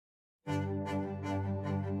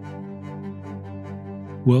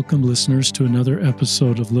Welcome, listeners, to another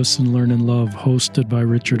episode of Listen, Learn, and Love, hosted by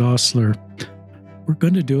Richard Ostler. We're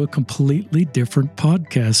going to do a completely different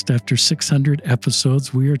podcast. After 600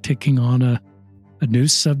 episodes, we are taking on a new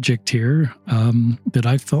subject here that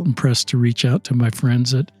I felt impressed to reach out to my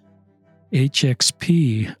friends at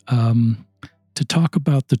HXP to talk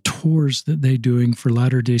about the tours that they're doing for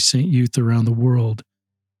Latter-day Saint youth around the world.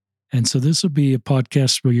 And so this will be a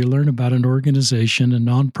podcast where you learn about an organization, a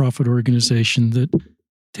nonprofit organization that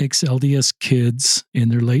takes LDS kids in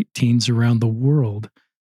their late teens around the world.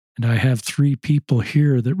 And I have three people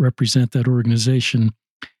here that represent that organization.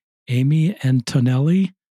 Amy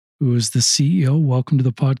Antonelli, who is the CEO. Welcome to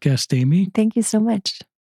the podcast, Amy. Thank you so much.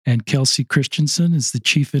 And Kelsey Christensen is the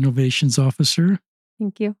Chief Innovations Officer.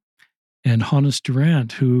 Thank you. And Hannes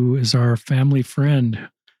Durant, who is our family friend,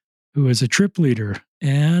 who is a trip leader.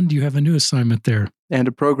 And you have a new assignment there. And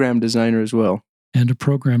a program designer as well. And a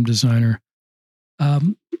program designer.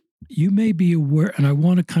 You may be aware, and I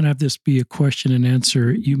want to kind of have this be a question and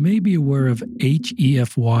answer. You may be aware of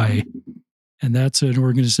HEFY, and that's an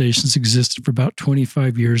organization that's existed for about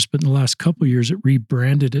 25 years, but in the last couple of years, it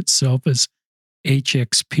rebranded itself as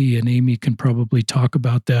HXP, and Amy can probably talk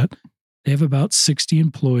about that. They have about 60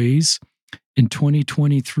 employees. In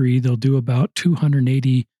 2023, they'll do about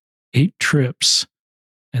 288 trips,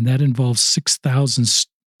 and that involves 6,000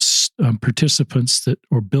 participants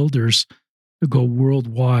or builders to go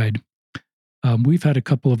worldwide. We've had a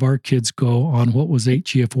couple of our kids go on what was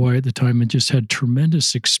HEFY at the time and just had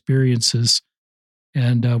tremendous experiences.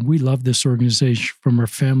 And we love this organization from our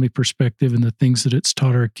family perspective and the things that it's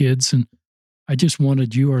taught our kids. And I just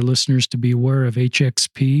wanted you, our listeners, to be aware of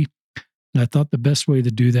HXP. And I thought the best way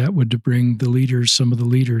to do that would to bring the leaders, some of the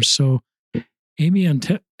leaders. So Amy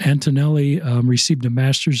Antonelli received a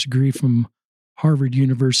master's degree from Harvard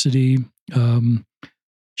University.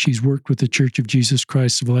 She's worked with the Church of Jesus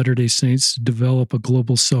Christ of Latter-day Saints to develop a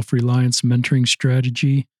global self-reliance mentoring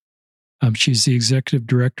strategy. She's the executive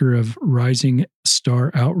director of Rising Star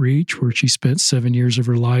Outreach, where she spent 7 years of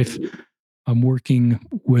her life working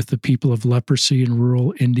with the people of leprosy in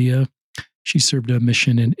rural India. She served a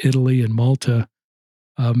mission in Italy and Malta.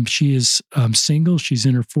 She is single. She's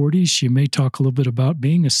in her 40s. She may talk a little bit about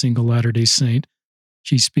being a single Latter-day Saint.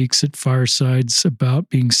 She speaks at firesides about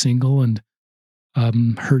being single and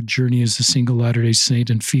her journey as a single Latter-day Saint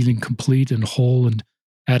and feeling complete and whole and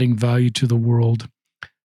adding value to the world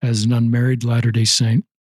as an unmarried Latter-day Saint.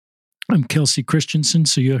 I'm Kelsey Christensen,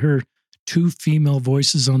 so you'll hear two female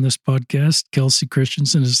voices on this podcast. Kelsey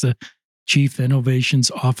Christensen is the Chief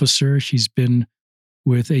Innovations Officer. She's been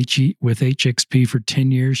with HXP for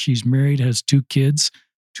 10 years. She's married, has two kids,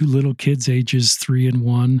 two little kids, ages 3 and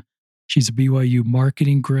 1. She's a BYU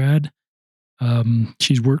marketing grad.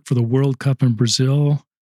 She's worked for the World Cup in Brazil.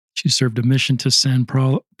 She served a mission to Sao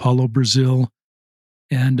Paulo, Brazil.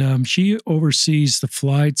 And she oversees the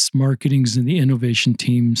flights, marketings, and the innovation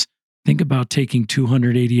teams. Think about taking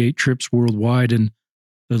 288 trips worldwide and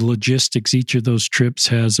the logistics. Each of those trips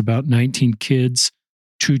has about 19 kids,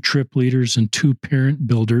 2 trip leaders, and 2 parent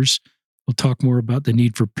builders. We'll talk more about the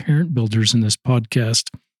need for parent builders in this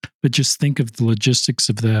podcast, but just think of the logistics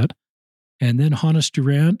of that. And then Hannes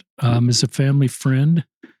Durant is a family friend.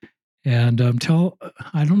 And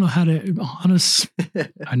I don't know how to, Hannes,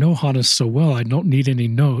 I know Hannes so well, I don't need any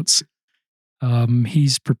notes.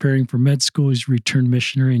 He's preparing for med school. He's a returned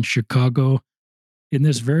missionary in Chicago. In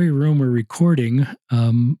this very room we're recording,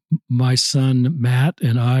 my son Matt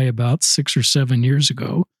and I, about 6 or 7 years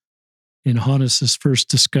ago, in Hannes's first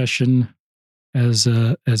discussion as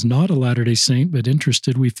not a Latter-day Saint, but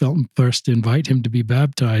interested, we felt impressed to invite him to be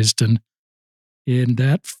baptized. And in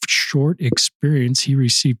that short experience, he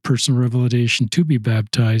received personal revelation to be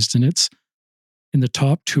baptized. And it's in the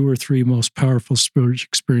top 2 or 3 most powerful spiritual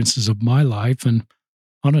experiences of my life. And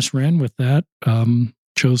Hannes ran with that,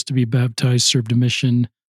 chose to be baptized, served a mission,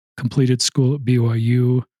 completed school at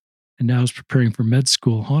BYU, and now is preparing for med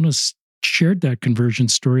school. Hannes shared that conversion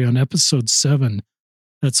story on episode 7.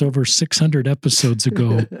 That's over 600 episodes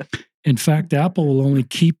ago. In fact, Apple will only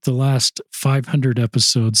keep the last 500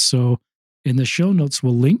 episodes. So in the show notes,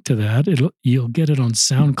 we'll link to that. You'll get it on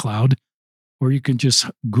SoundCloud, or you can just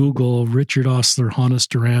Google Richard Ostler, Hannes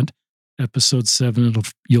Durant, episode 7.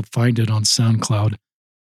 You'll find it on SoundCloud.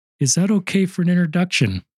 Is that okay for an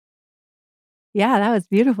introduction? Yeah, that was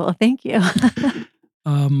beautiful. Thank you.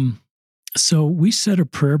 So we said a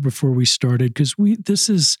prayer before we started because this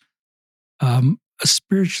is a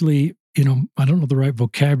spiritually, I don't know the right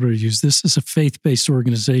vocabulary to use. This is a faith-based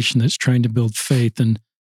organization that's trying to build faith, and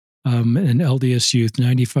LDS youth.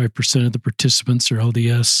 95% of the participants are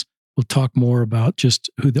LDS. We'll talk more about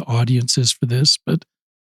just who the audience is for this, but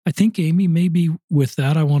I think, Amy, maybe with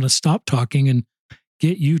that, I want to stop talking and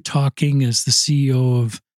get you talking as the CEO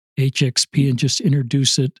of HXP and just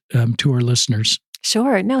introduce it to our listeners.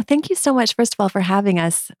 Sure. No, thank you so much, first of all, for having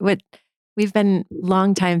us. We've been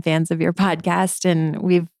longtime fans of your podcast, and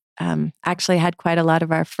we've actually had quite a lot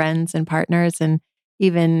of our friends and partners and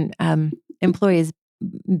even employees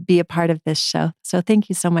be a part of this show. So thank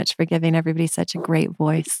you so much for giving everybody such a great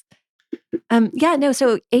voice.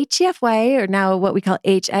 So HEFY, or now what we call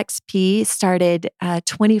HXP, started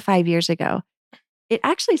 25 years ago. It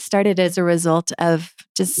actually started as a result of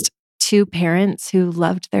just two parents who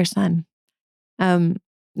loved their son.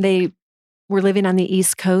 They were living on the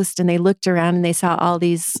East Coast, and they looked around and they saw all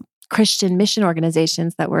these Christian mission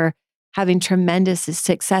organizations that were having tremendous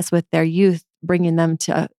success with their youth, bringing them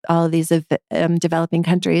to all of these developing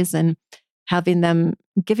countries and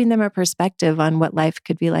giving them a perspective on what life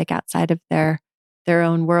could be like outside of their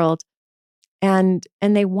own world. And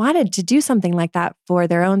they wanted to do something like that for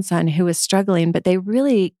their own son who was struggling, but they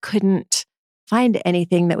really couldn't find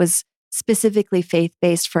anything that was specifically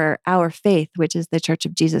faith-based for our faith, which is the Church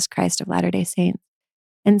of Jesus Christ of Latter-day Saints.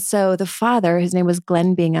 And so the father, his name was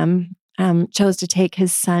Glenn Bingham, chose to take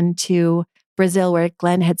his son to Brazil, where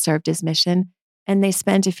Glenn had served his mission. And they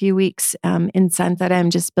spent a few weeks in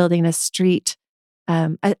Santarém just building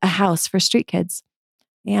a house for street kids.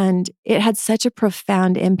 And it had such a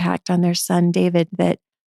profound impact on their son, David, that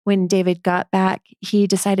when David got back, he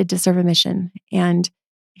decided to serve a mission. And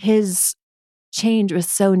his change was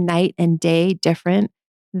so night and day different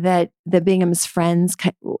that the Bingham's friends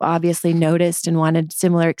obviously noticed and wanted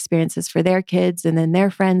similar experiences for their kids. And then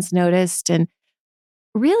their friends noticed. And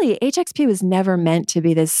really, HXP was never meant to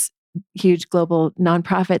be this huge global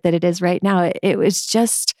nonprofit that it is right now. It was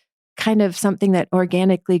just kind of something that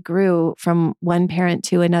organically grew from one parent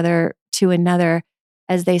to another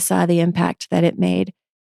as they saw the impact that it made.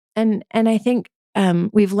 And I think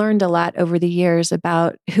we've learned a lot over the years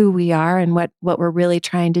about who we are and what we're really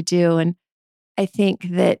trying to do. And I think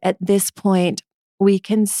that at this point, we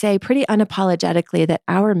can say pretty unapologetically that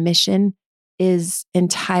our mission is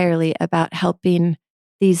entirely about helping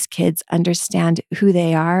these kids understand who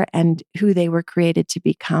they are and who they were created to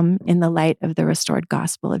become in the light of the restored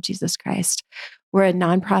gospel of Jesus Christ. We're a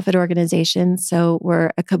nonprofit organization, so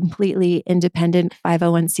we're a completely independent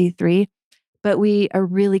 501c3, but we are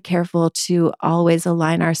really careful to always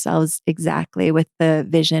align ourselves exactly with the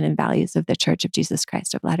vision and values of the Church of Jesus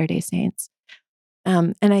Christ of Latter-day Saints.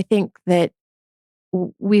 And I think that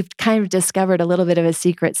we've kind of discovered a little bit of a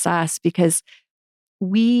secret sauce, because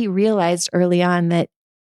we realized early on that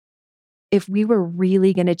if we were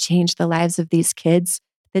really going to change the lives of these kids,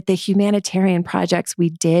 that the humanitarian projects we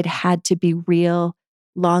did had to be real,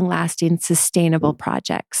 long-lasting, sustainable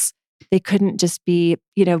projects. They couldn't just be,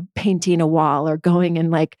 painting a wall or going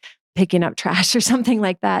and picking up trash or something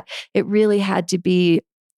like that. It really had to be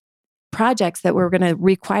projects that were going to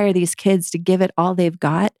require these kids to give it all they've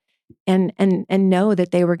got and know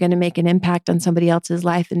that they were going to make an impact on somebody else's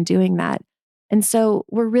life in doing that. And so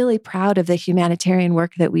we're really proud of the humanitarian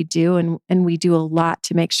work that we do, and we do a lot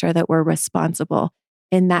to make sure that we're responsible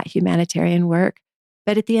in that humanitarian work.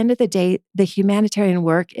 But at the end of the day, the humanitarian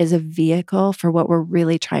work is a vehicle for what we're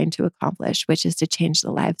really trying to accomplish, which is to change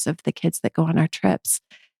the lives of the kids that go on our trips.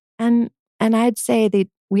 And I'd say that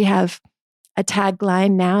we have a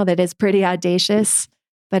tagline now that is pretty audacious,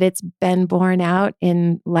 but it's been borne out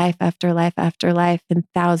in life after life after life in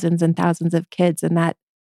thousands and thousands of kids. And that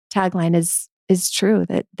tagline is true,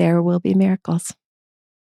 that there will be miracles.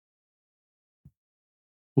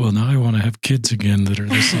 Well, now I want to have kids again that are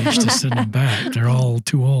this age to send them back. They're all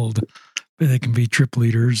too old, but they can be trip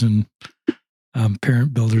leaders and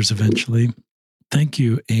parent builders eventually. Thank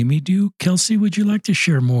you, Amy. Kelsey, would you like to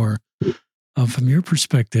share more from your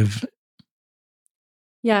perspective?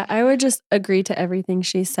 Yeah, I would just agree to everything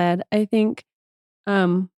she said. I think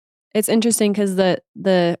it's interesting because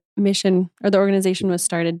the mission or the organization was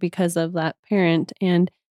started because of that parent, and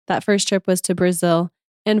that first trip was to Brazil.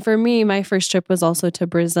 And for me, my first trip was also to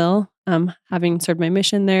Brazil. Having served my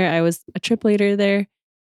mission there, I was a trip leader there.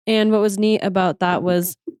 And what was neat about that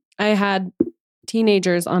was I had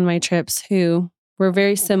teenagers on my trips who were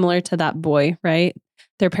very similar to that boy, right?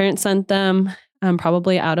 Their parents sent them,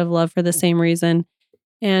 probably out of love for the same reason.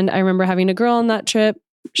 And I remember having a girl on that trip.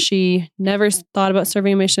 She never thought about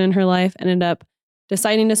serving a mission in her life, ended up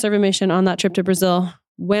deciding to serve a mission on that trip to Brazil,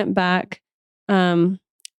 went back,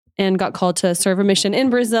 and got called to serve a mission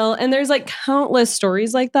in Brazil. And there's countless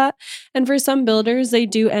stories like that. And for some builders, they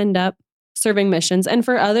do end up serving missions. And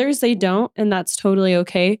for others, they don't. And that's totally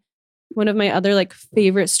okay. One of my other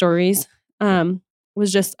favorite stories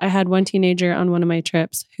was just, I had one teenager on one of my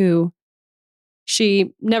trips who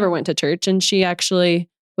she never went to church, and she actually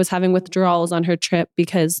was having withdrawals on her trip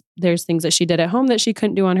because there's things that she did at home that she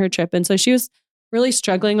couldn't do on her trip. And so she was really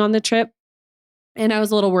struggling on the trip. And I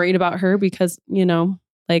was a little worried about her because,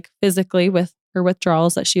 like physically with her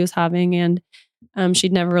withdrawals that she was having. And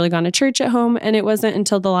she'd never really gone to church at home. And it wasn't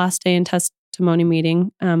until the last day in testimony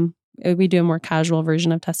meeting. We do a more casual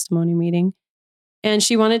version of testimony meeting. And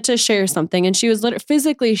she wanted to share something. And she was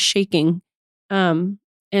physically shaking.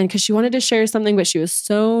 And because she wanted to share something, but she was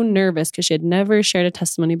so nervous because she had never shared a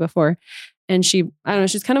testimony before. And she's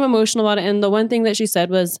kind of emotional about it. And the one thing that she said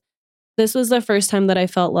was, this was the first time that I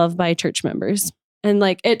felt loved by church members. And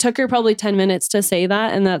like, it took her probably 10 minutes to say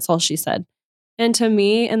that. And that's all she said. And to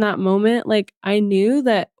me in that moment, like I knew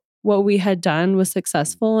that what we had done was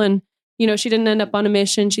successful. And, she didn't end up on a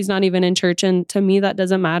mission. She's not even in church. And to me, that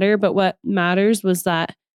doesn't matter. But what matters was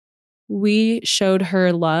that we showed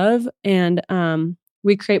her love, and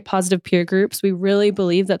we create positive peer groups. We really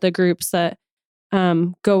believe that the groups that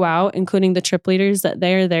go out, including the trip leaders, that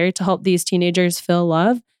they're there to help these teenagers feel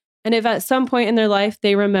love. And if at some point in their life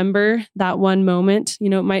they remember that one moment,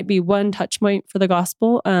 it might be one touch point for the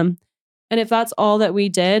gospel. And if that's all that we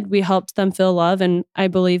did, we helped them feel love. And I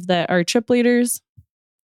believe that our trip leaders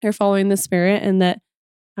are following the Spirit, and that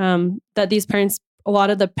that these parents, a lot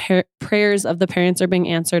of the prayers of the parents are being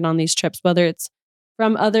answered on these trips, whether it's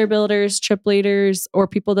from other builders, trip leaders, or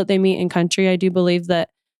people that they meet in country. I do believe that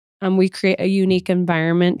we create a unique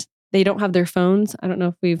environment. They don't have their phones. I don't know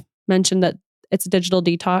if we've mentioned that it's a digital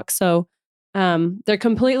detox. So they're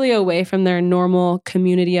completely away from their normal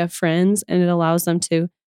community of friends, and it allows them to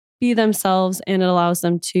be themselves, and it allows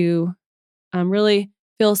them to really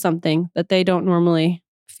feel something that they don't normally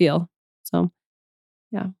feel. So,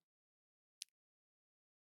 yeah.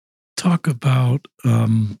 Talk about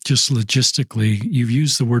just logistically, you've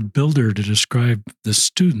used the word builder to describe the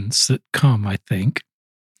students that come, I think.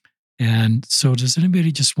 And so does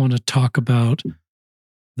anybody just want to talk about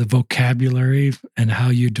the vocabulary and how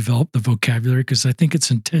you develop the vocabulary? Because I think it's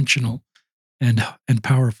intentional and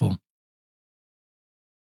powerful.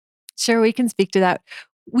 Sure, we can speak to that.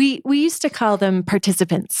 We used to call them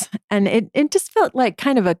participants, and it just felt like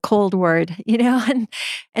kind of a cold word, and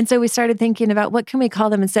so we started thinking about what can we call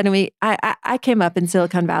them instead. And I came up in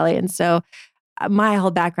Silicon Valley, and so my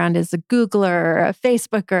whole background is a Googler or a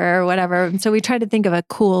Facebooker or whatever. And so we tried to think of a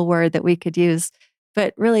cool word that we could use,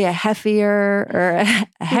 but really a heffier or a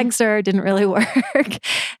hexer didn't really work.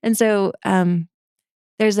 And so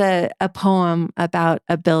there's a poem about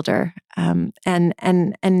a builder, and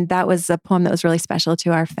that was a poem that was really special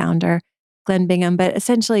to our founder, Glenn Bingham. But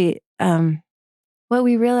essentially, what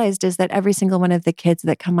we realized is that every single one of the kids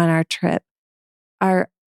that come on our trip are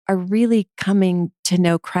really coming to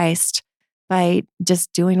know Christ by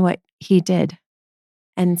just doing what he did.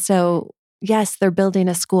 And so, yes, they're building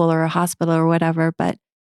a school or a hospital or whatever, but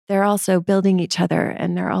they're also building each other,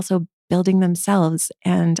 and they're also building themselves.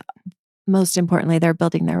 And most importantly, they're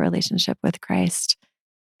building their relationship with Christ.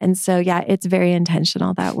 And so, yeah, it's very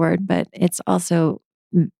intentional, that word, but it's also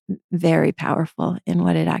very powerful in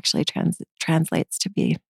what it actually translates to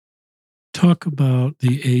be. Talk about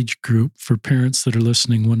the age group for parents that are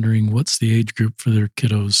listening, wondering what's the age group for their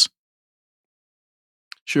kiddos.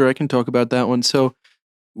 Sure, I can talk about that one. So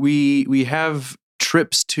we have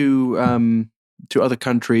trips to other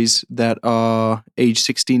countries that are age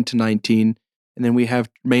 16 to 19. And then we have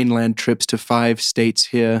mainland trips to 5 states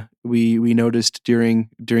here. We noticed during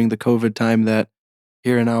the COVID time that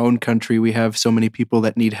here in our own country, we have so many people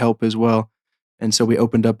that need help as well. And so we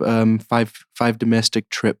opened up five domestic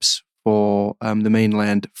trips for the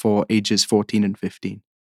mainland for ages 14 and 15.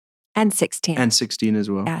 And 16. And 16 as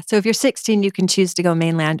well. Yeah. So if you're 16, you can choose to go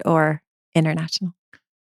mainland or international.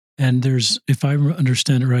 And if I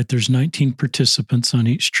understand it right, there's 19 participants on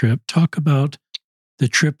each trip. Talk about the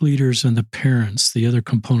trip leaders and the parents, the other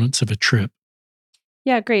components of a trip.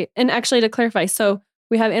 Yeah, great. And actually to clarify, so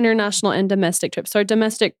we have international and domestic trips. So our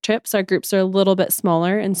domestic trips, our groups are a little bit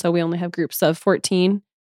smaller. And so we only have groups of 14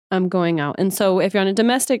 going out. And so if you're on a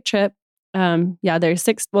domestic trip, there's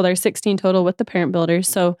 16 total with the parent builders.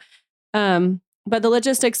 So, but the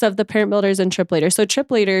logistics of the parent builders and trip leaders. So trip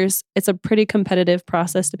leaders, it's a pretty competitive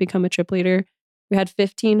process to become a trip leader. We had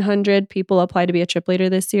 1,500 people apply to be a trip leader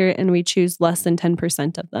this year, and we choose less than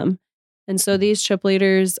 10% of them. And so these trip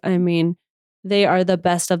leaders, they are the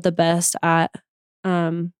best of the best at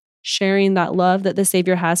sharing that love that the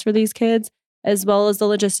Savior has for these kids, as well as the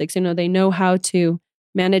logistics. They know how to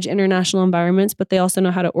manage international environments, but they also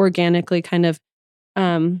know how to organically kind of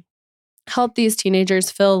help these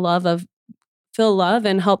teenagers feel love of feel love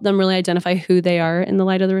and help them really identify who they are in the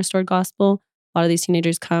light of the restored gospel. A lot of these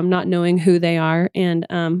teenagers come not knowing who they are, and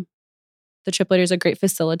the trip leaders are great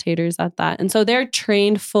facilitators at that. And so they're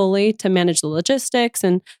trained fully to manage the logistics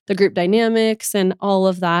and the group dynamics and all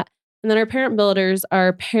of that. And then our parent builders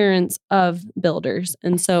are parents of builders.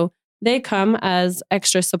 And so they come as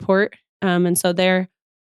extra support. And so they're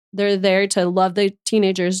there to love the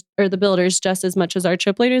teenagers or the builders just as much as our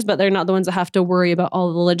trip leaders, but they're not the ones that have to worry about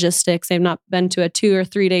all the logistics. They've not been to a 2 or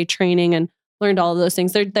 3 day training and learned all of those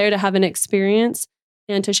things. They're there to have an experience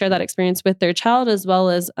and to share that experience with their child, as well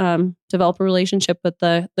as develop a relationship with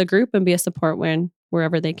the group and be a support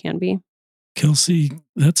wherever they can be. Kelsey,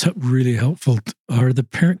 that's really helpful. Can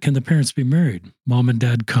the parents be married? Mom and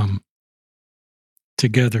dad come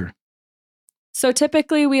together. So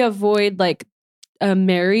typically we avoid like a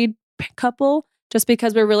married couple just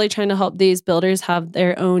because we're really trying to help these builders have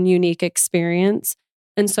their own unique experience.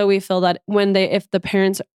 And so we feel that if the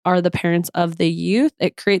parents are the parents of the youth,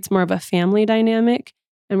 it creates more of a family dynamic.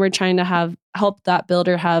 And we're trying to help that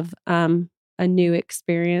builder have a new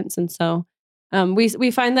experience. And so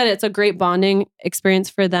we find that it's a great bonding experience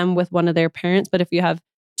for them with one of their parents. But if you have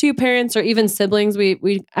 2 parents or even siblings,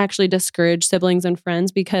 we actually discourage siblings and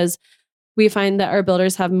friends because we find that our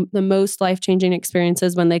builders have the most life-changing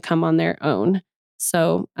experiences when they come on their own.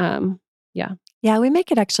 So, yeah. Yeah, we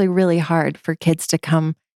make it actually really hard for kids to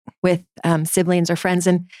come with siblings or friends.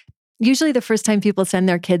 And usually the first time people send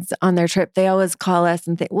their kids on their trip, they always call us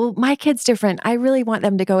and think, well, my kid's different. I really want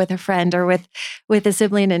them to go with a friend or with a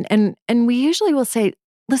sibling. And we usually will say,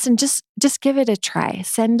 listen, just give it a try.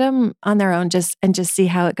 Send them on their own and just see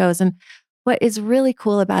how it goes. And what is really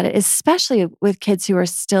cool about it, especially with kids who are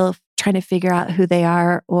still trying to figure out who they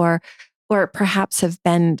are or perhaps have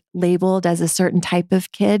been labeled as a certain type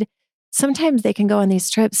of kid, sometimes they can go on these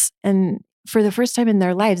trips and for the first time in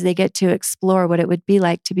their lives, they get to explore what it would be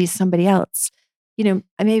like to be somebody else.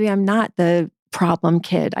 Maybe I'm not the problem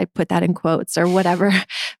kid. I put that in quotes or whatever.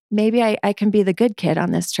 Maybe I can be the good kid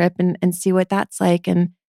on this trip and see what that's like. And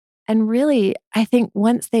really, I think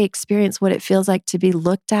once they experience what it feels like to be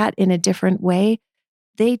looked at in a different way,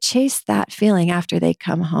 they chase that feeling after they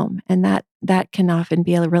come home. And that can often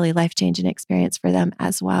be a really life-changing experience for them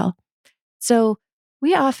as well. So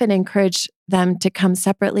we often encourage them to come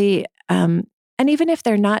separately. And even if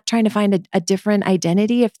they're not trying to find a different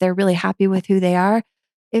identity, if they're really happy with who they are,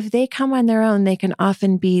 if they come on their own, they can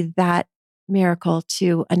often be that miracle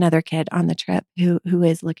to another kid on the trip who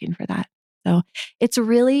is looking for that. So it's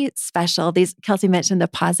really special. Kelsey mentioned the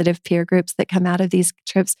positive peer groups that come out of these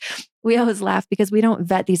trips. We always laugh because we don't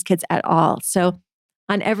vet these kids at all. So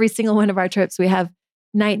on every single one of our trips, we have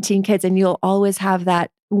 19 kids, and you'll always have that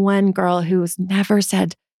one girl who's never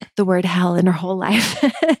said the word hell in her whole life.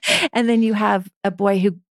 And then you have a boy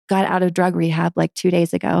who got out of drug rehab like 2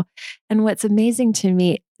 days ago. And what's amazing to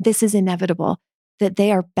me, this is inevitable, that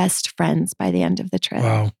they are best friends by the end of the trip.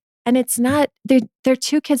 Wow. And it's not, they're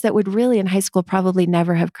 2 kids that would really in high school probably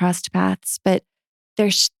never have crossed paths, but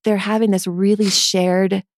they're having this really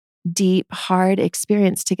shared, deep, hard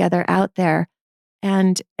experience together out there.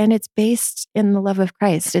 And it's based in the love of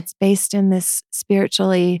Christ. It's based in this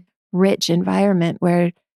spiritually rich environment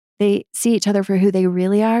where they see each other for who they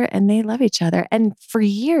really are and they love each other. And for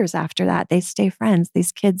years after that, they stay friends.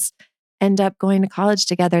 These kids end up going to college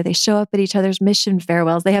together. They show up at each other's mission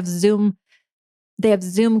farewells. They have Zoom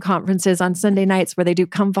conferences on Sunday nights where they do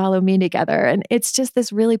Come Follow Me together. And it's just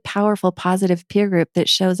this really powerful, positive peer group that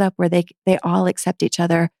shows up where they all accept each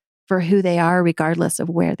other for who they are, regardless of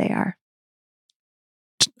where they are.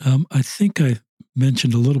 I think I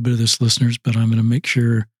mentioned a little bit of this, listeners, but I'm going to make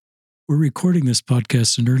sure we're recording this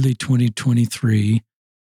podcast in early 2023.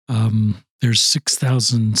 There's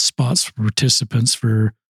 6,000 spots for participants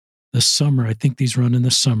for the summer. I think these run in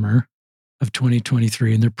the summer of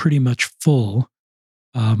 2023, and they're pretty much full.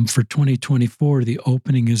 For 2024, the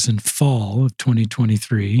opening is in fall of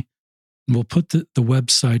 2023. And we'll put the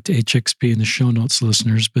website to HXP in the show notes,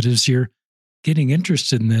 listeners. But as you're getting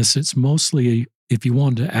interested in this, it's mostly, if you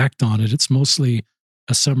wanted to act on it, it's mostly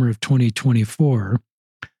a summer of 2024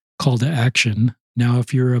 call to action. Now,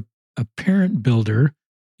 if you're a parent builder,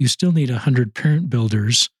 you still need 100 parent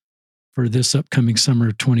builders for this upcoming summer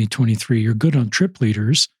of 2023. You're good on trip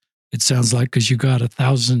leaders, it sounds like, because you got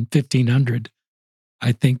 1,000, 1,500.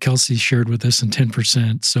 I think Kelsey shared with us, and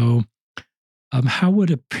 10%. So how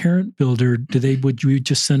would a parent builder, would you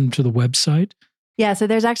just send them to the website? Yeah, so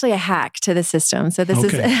there's actually a hack to the system. So this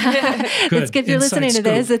is, Good. it's good if you're listening to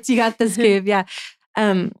this, you got the scoop. Yeah.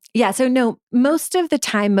 So no, most of the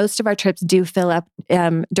time, most of our trips do fill up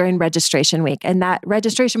during registration week. And that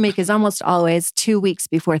registration week is almost always 2 weeks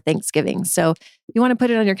before Thanksgiving. So you want to put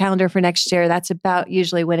it on your calendar for next year. That's about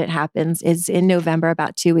usually when it happens, is in November,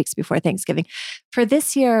 about 2 weeks before Thanksgiving. For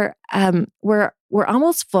this year, we're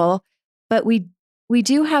almost full, but we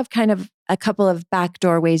do have kind of a couple of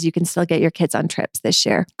backdoor ways you can still get your kids on trips this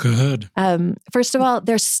year. Good. First of all,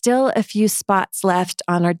 there's still a few spots left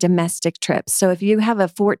on our domestic trips. So if you have a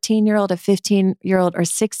 14-year-old, a 15-year-old, or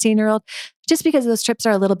 16-year-old, just because those trips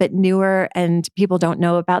are a little bit newer and people don't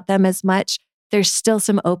know about them as much, there's still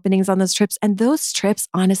some openings on those trips. And those trips,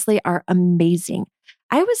 honestly, are amazing.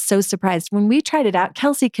 I was so surprised when we tried it out.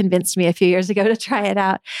 Kelsey convinced me a few years ago to try it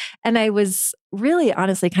out. And I was really,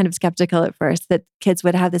 honestly, kind of skeptical at first that kids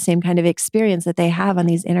would have the same kind of experience that they have on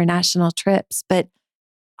these international trips. But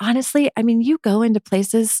honestly, I mean, you go into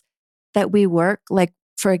places that we work, like,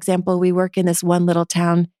 for example, we work in this one little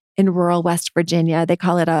town in rural West Virginia. They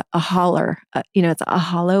call it a holler. It's a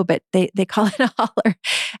hollow, but they call it a holler.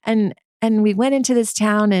 And we went into this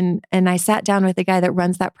town and I sat down with the guy that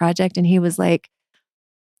runs that project, and he was like,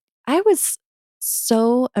 I was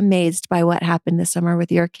so amazed by what happened this summer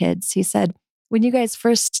with your kids. He said, when you guys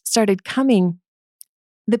first started coming,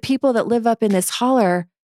 the people that live up in this holler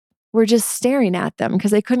were just staring at them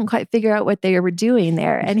because they couldn't quite figure out what they were doing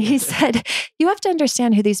there. And he said, you have to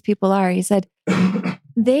understand who these people are. He said,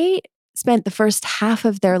 they spent the first half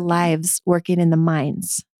of their lives working in the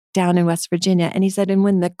mines down in West Virginia. And he said, and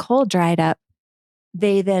when the coal dried up,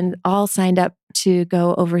 they then all signed up to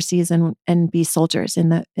go overseas and be soldiers in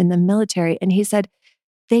the military. And he said,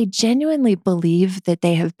 they genuinely believe that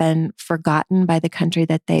they have been forgotten by the country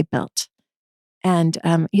that they built. And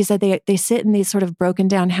he said they sit in these sort of broken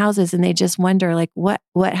down houses and they just wonder, like, what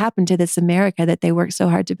happened to this America that they worked so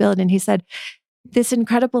hard to build? And he said, this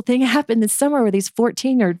incredible thing happened this summer where these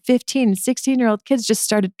 14 or 15, 16-year-old kids just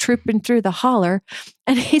started trooping through the holler.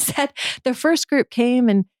 And he said the first group came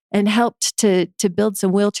and helped to build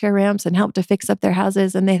some wheelchair ramps and helped to fix up their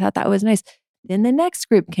houses. And they thought that was nice. Then the next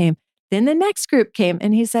group came. Then the next group came.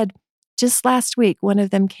 And he said, just last week, one of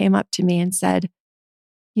them came up to me and said,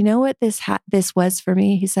 you know what this was for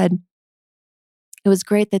me? He said, it was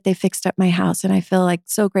great that they fixed up my house. And I feel like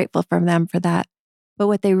so grateful for them for that. But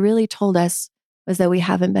what they really told us was that we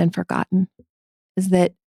haven't been forgotten, is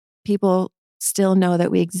that people still know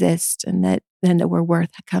that we exist and that we're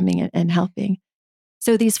worth coming and helping.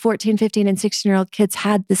 So these 14, 15, and 16-year-old kids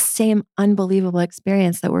had the same unbelievable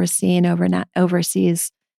experience that we're seeing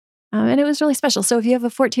overseas. And it was really special. So if you have a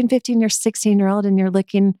 14, 15, or 16-year-old and you're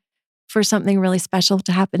looking for something really special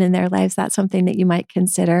to happen in their lives, that's something that you might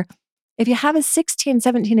consider. If you have a 16,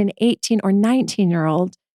 17, and 18, or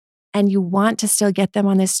 19-year-old and you want to still get them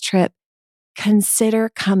on this trip, consider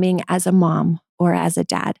coming as a mom or as a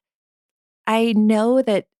dad. I know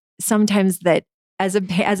that sometimes that as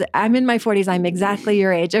I'm in my 40s, I'm exactly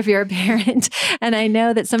your age if you're a parent. And I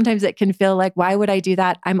know that sometimes it can feel like, why would I do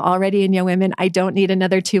that? I'm already in Young Women. I don't need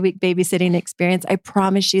another 2-week babysitting experience. I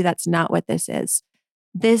promise you that's not what this is.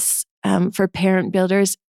 This, for parent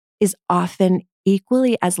builders, is often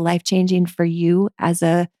equally as life-changing for you as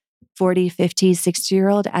a 40, 50,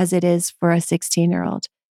 60-year-old as it is for a 16-year-old.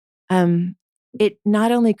 It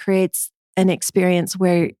not only creates an experience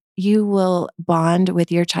where you will bond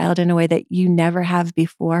with your child in a way that you never have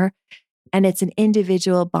before, and it's an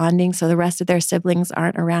individual bonding, so the rest of their siblings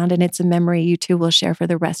aren't around, and it's a memory you two will share for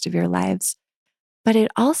the rest of your lives. But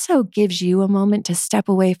it also gives you a moment to step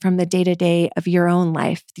away from the day-to-day of your own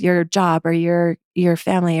life, your job or your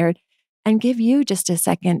family, and give you just a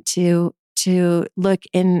second to look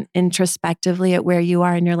introspectively at where you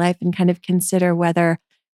are in your life and kind of consider whether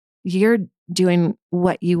you're doing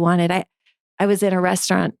what you wanted. I was in a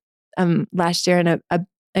restaurant last year, and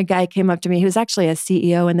a guy came up to me. He was actually a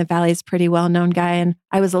CEO in the Valley, he's a pretty well-known guy. And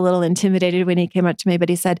I was a little intimidated when he came up to me, but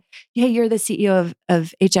he said, hey, you're the CEO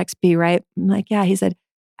of HXP, right? I'm like, yeah. He said,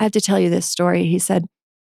 I have to tell you this story. He said,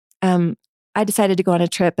 I decided to go on a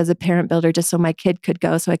trip as a parent builder just so my kid could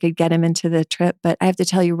go, so I could get him into the trip. But I have to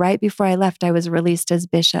tell you, right before I left, I was released as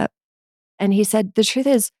bishop. And he said, the truth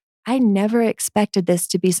is, I never expected this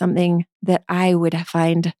to be something that I would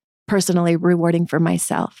find personally rewarding for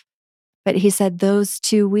myself. But he said those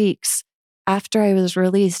 2 weeks after I was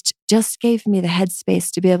released just gave me the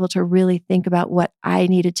headspace to be able to really think about what I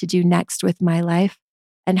needed to do next with my life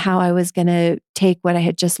and how I was going to take what I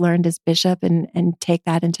had just learned as bishop and take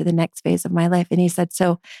that into the next phase of my life. And he said,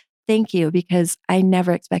 so thank you, because I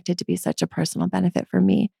never expected to be such a personal benefit for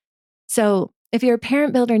me. So if you're a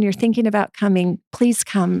parent builder and you're thinking about coming, please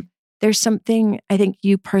come. There's something I think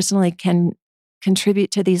you personally can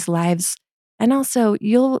contribute to these lives And also,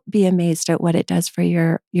 you'll be amazed at what it does for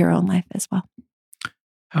your own life as well.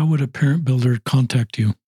 How would a parent builder contact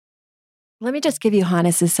you? Let me just give you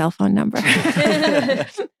Hannes's cell phone number. Yeah.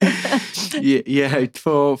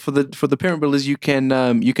 For the parent builders, you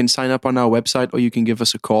can sign up on our website or you can give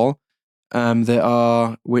us a call. There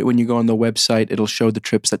are, when you go on the website, it'll show the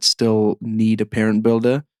trips that still need a parent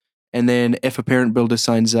builder. And then if a parent builder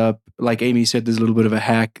signs up, like Amy said, there's a little bit of a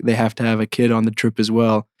hack. They have to have a kid on the trip as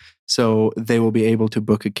well. So they will be able to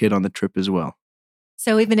book a kid on the trip as well.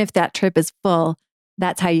 So even if that trip is full,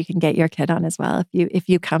 that's how you can get your kid on as well. If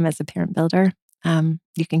you come as a parent builder,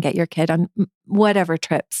 you can get your kid on whatever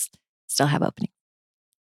trips still have opening.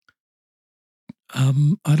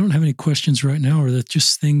 I don't have any questions right now. Or that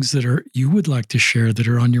just things that you would like to share that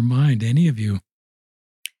are on your mind? Any of you?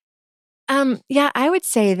 Yeah, I would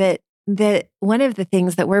say that one of the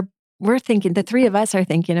things that we're thinking, the three of us are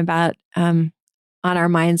thinking about on our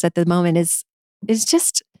minds at the moment is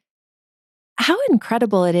just how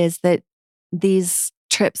incredible it is that these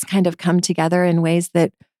trips kind of come together in ways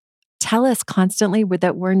that tell us constantly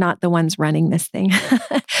that we're not the ones running this thing.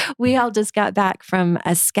 We all just got back from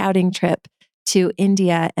a scouting trip to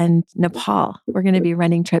India and Nepal. We're going to be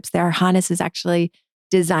running trips there. Hannes is actually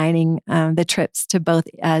designing the trips to both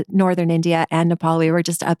northern India and Nepal. We were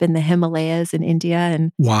just up in the Himalayas in India,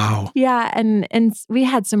 and wow, yeah, and we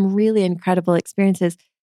had some really incredible experiences.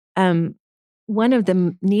 One of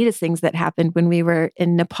the neatest things that happened when we were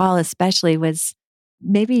in Nepal, especially, was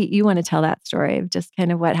maybe you want to tell that story of just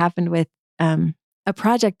kind of what happened with a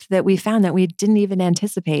project that we found that we didn't even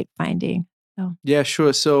anticipate finding. So. Yeah,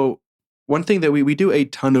 sure. So one thing that we do a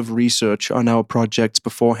ton of research on our projects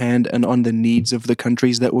beforehand and on the needs of the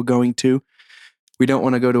countries that we're going to. We don't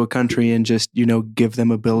want to go to a country and just, give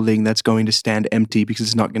them a building that's going to stand empty because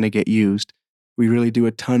it's not going to get used. We really do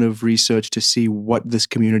a ton of research to see what this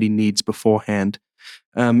community needs beforehand.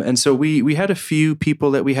 And so we had a few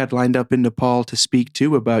people that we had lined up in Nepal to speak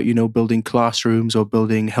to about, building classrooms or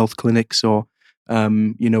building health clinics or,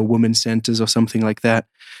 women's centers or something like that.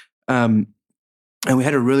 And we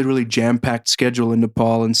had a really, really jam-packed schedule in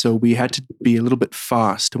Nepal. And so we had to be a little bit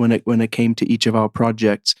fast when it came to each of our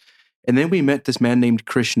projects. And then we met this man named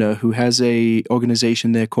Krishna, who has a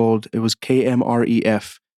organization there called, it was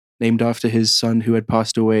KMREF, named after his son who had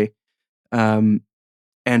passed away. And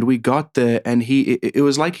we got there, and it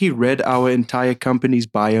was like he read our entire company's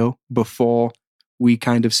bio before we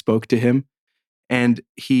kind of spoke to him. And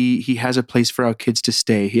he has a place for our kids to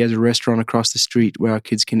stay. He has a restaurant across the street where our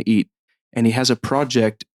kids can eat. And he has a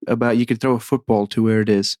project about, you could throw a football to where it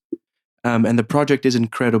is. And the project is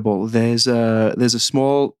incredible. There's a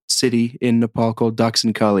small city in Nepal called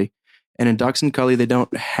Dakshinkali. And in Dakshinkali, they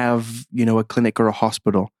don't have, a clinic or a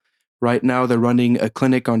hospital. Right now, they're running a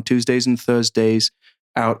clinic on Tuesdays and Thursdays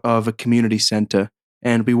out of a community center.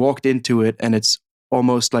 And we walked into it, and it's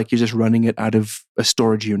almost like you're just running it out of a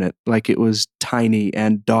storage unit. Like it was tiny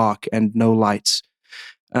and dark and no lights.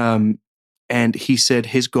 And he said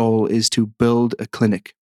his goal is to build a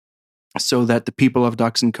clinic so that the people of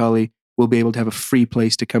Dakshinkali will be able to have a free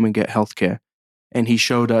place to come and get healthcare. And he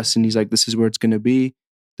showed us, and he's like, this is where it's going to be.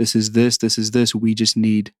 This is this.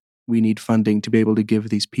 We need funding to be able to give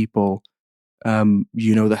these people, the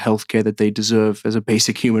healthcare that they deserve as a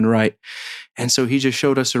basic human right. And so he just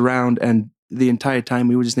showed us around, and the entire time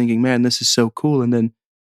we were just thinking, man, this is so cool. And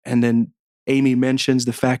then Amy mentions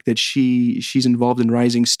the fact that she's involved in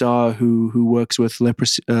Rising Star, who works with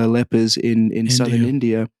lepers in southern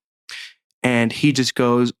India. And he just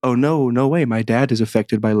goes, oh, no way, my dad is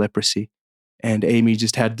affected by leprosy. And Amy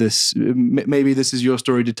just had this, maybe this is your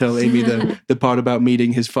story to tell, Amy, the part about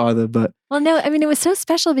meeting his father. But well, no, I mean, it was so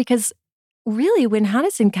special because really when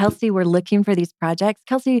Hannes and Kelsey were looking for these projects,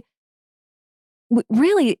 Kelsey,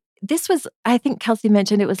 really, this was, I think Kelsey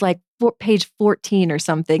mentioned it was like page 14 or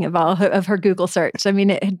something of her Google search. I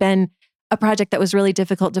mean, it had been a project that was really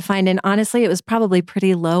difficult to find. And honestly, it was probably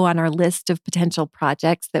pretty low on our list of potential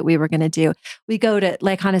projects that we were going to do. We go to,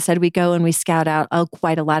 like Hannes said, we go and we scout out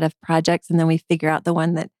quite a lot of projects, and then we figure out the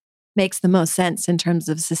one that makes the most sense in terms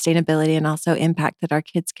of sustainability and also impact that our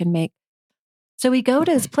kids can make. So we go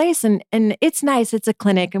to this place, and it's nice. It's a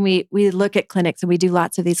clinic, and we look at clinics, and we do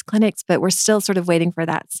lots of these clinics, but we're still sort of waiting for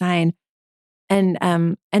that sign.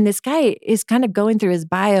 And this guy is kind of going through his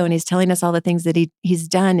bio, and he's telling us all the things that he's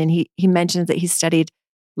done. And he mentions that he studied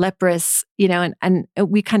leprous, and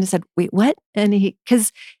we kind of said, wait, what? And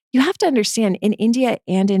because you have to understand, in India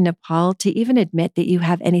and in Nepal, to even admit that you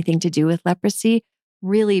have anything to do with leprosy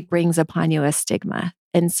really brings upon you a stigma.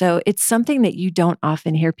 And so it's something that you don't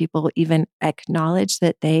often hear people even acknowledge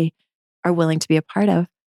that they are willing to be a part of.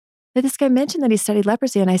 But this guy mentioned that he studied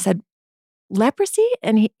leprosy, and I said, leprosy?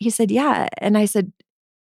 And he said, yeah. And I said,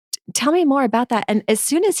 tell me more about that. And as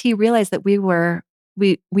soon as he realized that we were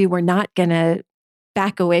not going to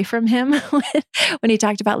back away from him when he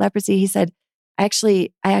talked about leprosy, he said, I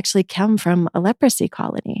actually come from a leprosy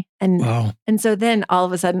colony. And Wow. and so then all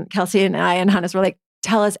of a sudden, Kelsey and I and Hannes were like,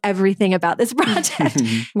 tell us everything about this project.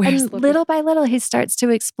 And little by little, he starts to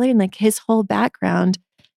explain like his whole background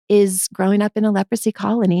is growing up in a leprosy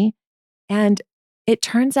colony. And it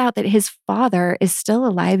turns out that his father is still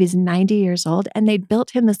alive. He's 90 years old. And they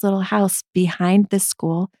built him this little house behind this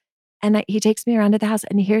school. And he takes me around to the house,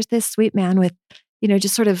 and here's this sweet man with,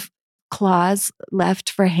 just sort of claws left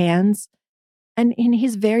for hands. And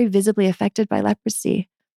he's very visibly affected by leprosy.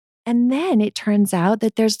 And then it turns out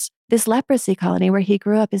that there's this leprosy colony where he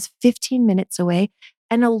grew up is 15 minutes away.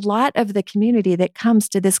 And a lot of the community that comes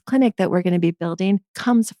to this clinic that we're going to be building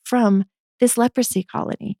comes from this leprosy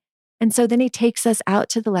colony. And so then he takes us out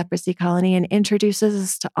to the leprosy colony and introduces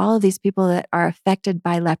us to all of these people that are affected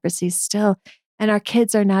by leprosy still. And our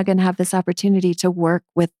kids are now going to have this opportunity to work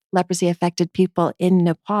with leprosy affected people in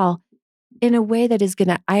Nepal in a way that is going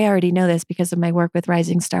to, I already know this because of my work with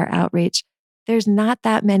Rising Star Outreach. There's not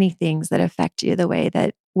that many things that affect you the way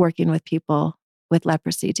that working with people with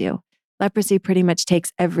leprosy do. Leprosy pretty much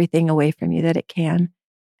takes everything away from you that it can.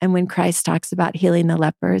 And when Christ talks about healing the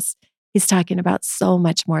lepers, he's talking about so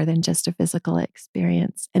much more than just a physical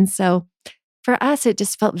experience. And so for us, it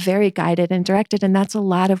just felt very guided and directed. And that's a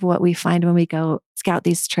lot of what we find when we go scout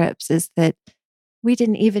these trips, is that we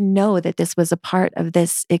didn't even know that this was a part of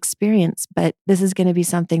this experience, but this is going to be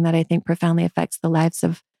something that I think profoundly affects the lives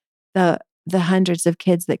of the hundreds of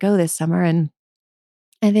kids that go this summer. And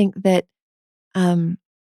I think that,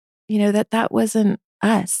 that wasn't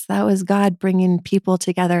us. That was God bringing people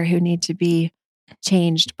together who need to be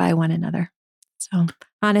changed by one another. So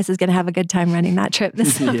Hannes is going to have a good time running that trip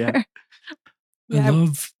this summer. I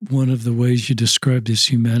love one of the ways you describe these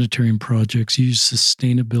humanitarian projects. You use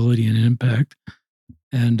sustainability and impact.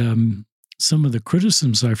 And some of the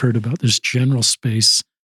criticisms I've heard about this general space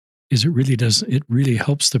is it really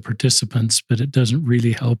helps the participants, but it doesn't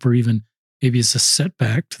really help, or even maybe it's a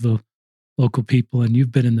setback to the local people. And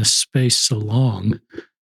you've been in this space so long.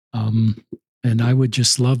 And I would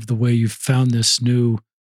just love the way you found this new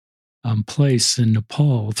place in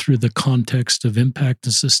Nepal through the context of impact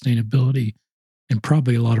and sustainability, and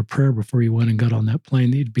probably a lot of prayer before you went and got on that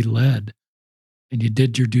plane that you'd be led. And you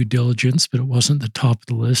did your due diligence, but it wasn't the top of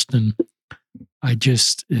the list. And I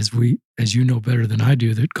just, as you know better than I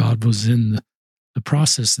do, that God was in the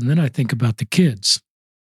process. And then I think about the kids.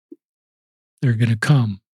 They're going to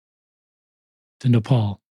come to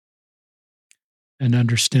Nepal and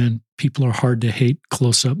understand people are hard to hate,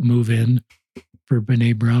 close up, move in. For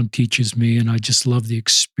Brene Brown teaches me, and I just love the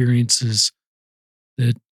experiences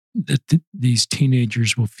that these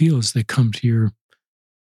teenagers will feel as they come to your.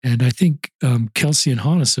 And I think Kelsey and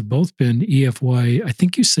Hannes have both been EFY. I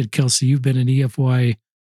think you said, Kelsey, you've been an EFY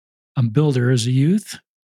builder as a youth,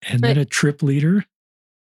 and then a trip leader,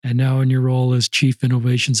 and now in your role as Chief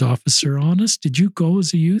Innovations Officer. Hannes, did you go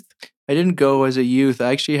as a youth? I didn't go as a youth.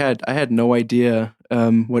 I had no idea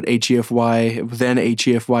what HEFY, then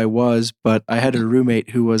HEFY was, but I had a roommate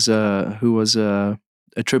who was a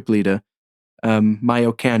trip leader,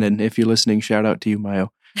 Mayo Cannon. If you're listening, shout out to you,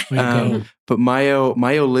 Mayo. But Mayo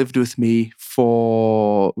lived with me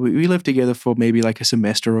we lived together for maybe like a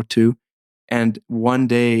semester or two. And one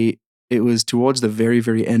day, it was towards the very,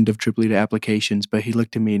 very end of trip leader applications, but he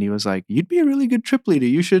looked at me and he was like, "You'd be a really good trip leader.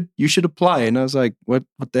 You should apply." And I was like, what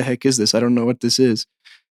the heck is this? I don't know what this is.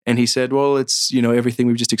 And he said, "Well, it's, everything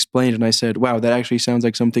we've just explained." And I said, "Wow, that actually sounds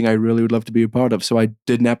like something I really would love to be a part of." So I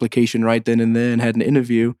did an application right then and there and had an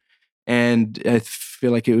interview. And I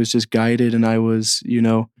feel like it was just guided, and I was,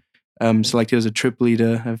 selected as a trip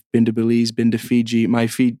leader. I've been to Belize, been to Fiji. My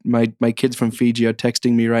kids from Fiji are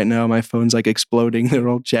texting me right now. My phone's like exploding. They're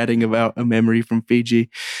all chatting about a memory from Fiji.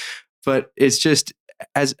 But it's just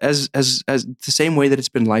as the same way that it's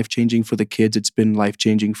been life-changing for the kids, it's been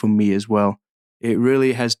life-changing for me as well. It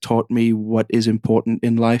really has taught me what is important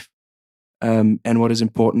in life. And what is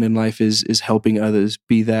important in life is helping others,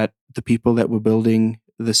 be that the people that we're building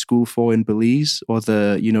the school for in Belize, or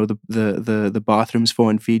the bathrooms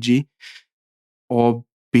for in Fiji, or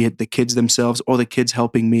be it the kids themselves or the kids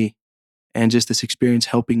helping me, and just this experience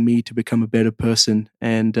helping me to become a better person.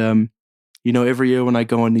 And every year when I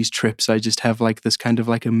go on these trips, I just have like this kind of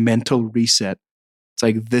like a mental reset. It's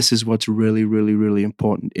like, this is what's really, really, really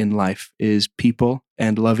important in life, is people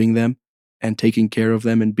and loving them and taking care of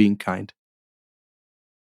them and being kind.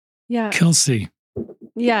 Yeah. Kelsey.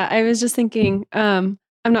 Yeah, I was just thinking,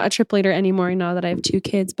 I'm not a trip leader anymore now that I have 2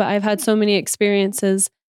 kids, but I've had so many experiences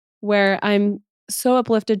where I'm so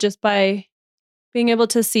uplifted just by being able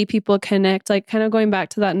to see people connect, like kind of going back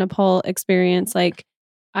to that Nepal experience. Like,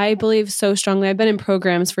 I believe so strongly. I've been in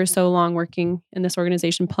programs for so long working in this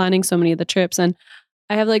organization, planning so many of the trips. And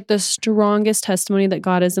I have like the strongest testimony that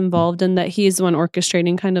God is involved and that He's the one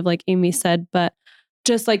orchestrating, kind of like Amy said. But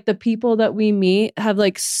just like the people that we meet have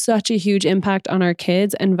like such a huge impact on our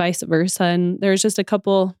kids and vice versa. And there's just a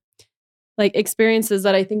couple like experiences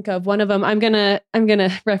that I think of. One of them, I'm gonna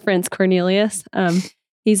reference Cornelius.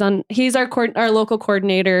 He's our local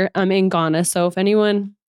coordinator in Ghana. So if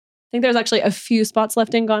anyone, I think there's actually a few spots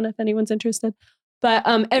left in Ghana if anyone's interested. But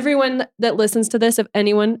everyone that listens to this,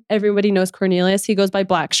 everybody knows Cornelius. He goes by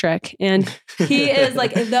Black Shrek, and he is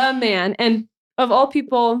like the man. And of all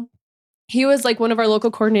people, he was like one of our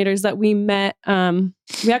local coordinators that we met.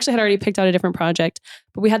 We actually had already picked out a different project,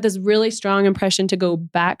 but we had this really strong impression to go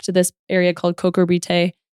back to this area called Kokorite.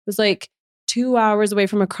 It was like 2 hours away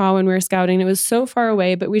from Accra when we were scouting. It was so far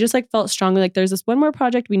away, but we just like felt strongly like there's this one more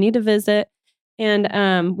project we need to visit.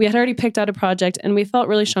 And we had already picked out a project, and we felt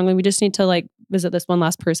really strongly we just need to like visit this one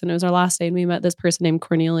last person. It was our last day, and we met this person named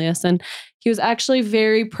Cornelius, and he was actually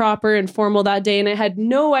very proper and formal that day, and I had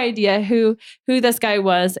no idea who this guy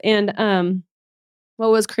was. And what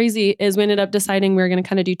was crazy is we ended up deciding we were going to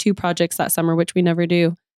kind of do 2 projects that summer, which we never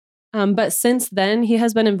do. But since then, he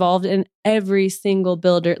has been involved in every single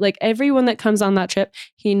builder, like everyone that comes on that trip.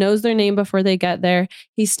 He knows their name before they get there.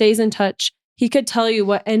 He stays in touch. He could tell you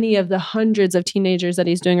what any of the hundreds of teenagers that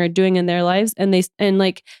he's doing are doing in their lives, and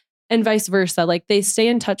vice versa. Like they stay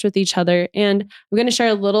in touch with each other. And I'm going to share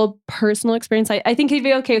a little personal experience. I think he'd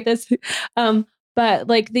be okay with this. But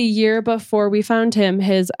like the year before we found him,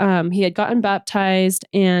 he had gotten baptized,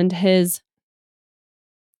 and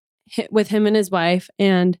with him and his wife,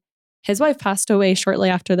 and his wife passed away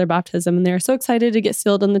shortly after their baptism, and they were so excited to get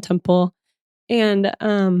sealed in the temple. And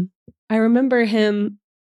I remember him.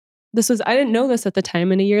 I didn't know this at the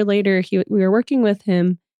time. And a year later, we were working with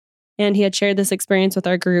him, and he had shared this experience with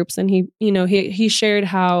our groups. And he shared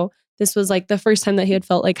how this was like the first time that he had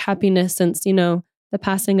felt like happiness since, the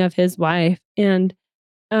passing of his wife. And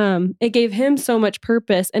it gave him so much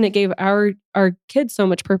purpose, and it gave our kids so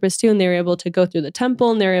much purpose too. And they were able to go through the temple,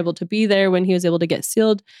 and they were able to be there when he was able to get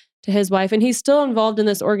sealed to his wife. And he's still involved in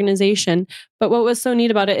this organization. But what was so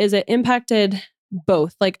neat about it is it impacted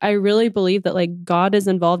both. Like, I really believe that like God is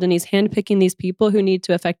involved, and He's handpicking these people who need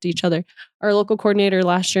to affect each other. Our local coordinator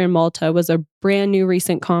last year in Malta was a brand new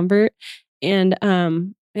recent convert. And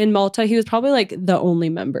in Malta, he was probably like the only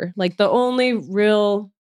member, like the only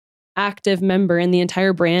real active member in the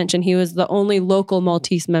entire branch. And he was the only local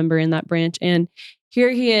Maltese member in that branch. And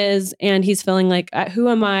here he is, and he's feeling like, who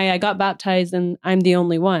am I? I got baptized and I'm the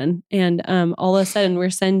only one. And all of a sudden we're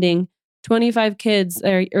sending 25 kids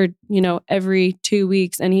or every 2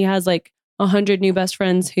 weeks. And he has like 100 new best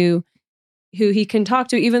friends who he can talk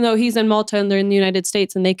to, even though he's in Malta and they're in the United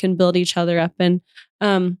States, and they can build each other up. And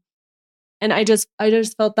I just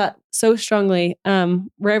felt that so strongly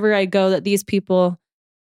wherever I go, that these people,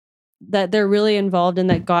 that they're really involved, and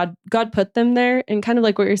that God put them there. And kind of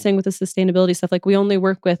like what you're saying with the sustainability stuff, like we only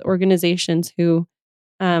work with organizations who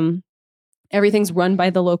everything's run by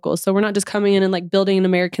the locals. So we're not just coming in and like building an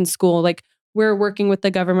American school. Like we're working with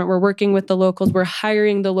the government, we're working with the locals, we're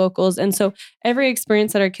hiring the locals. And so every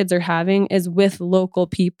experience that our kids are having is with local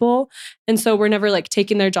people. And so we're never like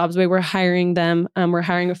taking their jobs away. We're hiring them. We're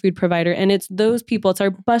hiring a food provider, and it's those people. It's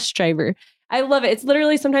our bus driver. I love it. It's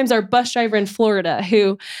literally sometimes our bus driver in Florida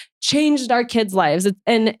who changed our kids' lives.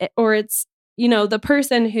 Or it's, the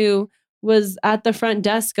person who was at the front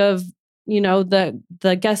desk of,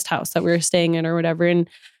 the guest house that we were staying in or whatever.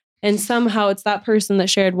 And somehow it's that person that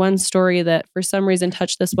shared one story that for some reason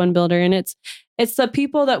touched this one builder. And it's the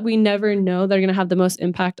people that we never know that are going to have the most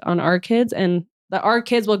impact on our kids, and that our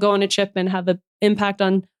kids will go on a trip and have an impact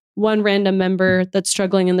on one random member that's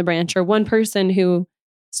struggling in the branch, or one person who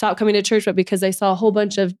stopped coming to church, but because they saw a whole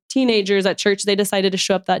bunch of teenagers at church, they decided to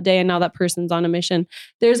show up that day, and now that person's on a mission.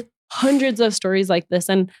 There's hundreds of stories like this.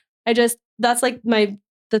 And that's like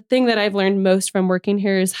the thing that I've learned most from working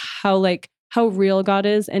here is how real God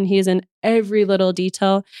is, and He is in every little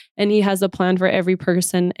detail, and He has a plan for every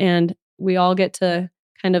person, and we all get to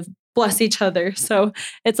kind of bless each other. So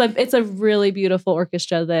it's a really beautiful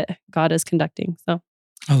orchestra that God is conducting. So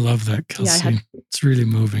I love that, Kelsey. It's really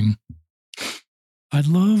moving. I'd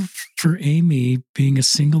love for Amy, being a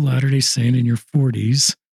single Latter-day Saint in your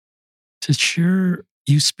 40s, to share.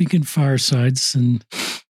 You speak in firesides, and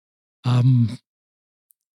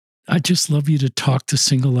I just love you to talk to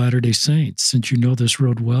single Latter-day Saints, since you know this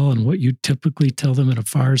road well, and what you typically tell them at a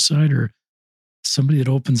fireside, or somebody that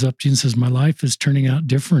opens up to you and says, my life is turning out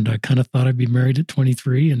different. I kind of thought I'd be married at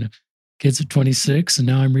 23 and kids at 26. And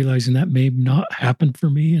now I'm realizing that may not happen for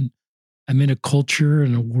me. And I'm in a culture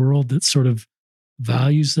and a world that sort of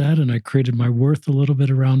values that. And I created my worth a little bit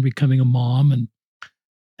around becoming a mom. And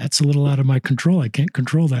that's a little out of my control. I can't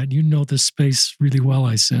control that. You know this space really well,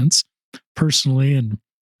 I sense, personally. And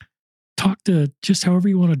talk to just however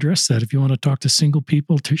you want to address that. If you want to talk to single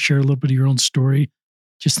people, to share a little bit of your own story,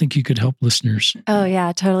 just think you could help listeners. Oh,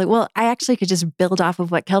 yeah, totally. Well, I actually could just build off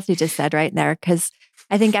of what Kelsey just said right there, because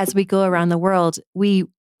I think as we go around the world, we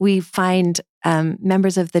find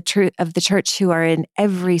members of the church who are in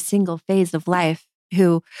every single phase of life,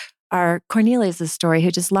 who are Cornelius' story,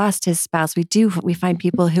 who just lost his spouse. We find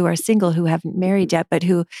people who are single, who haven't married yet, but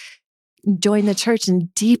who join the church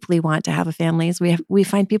and deeply want to have a family. We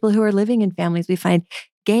find people who are living in families. We find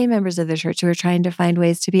gay members of the church who are trying to find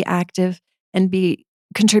ways to be active and be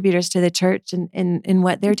contributors to the church and in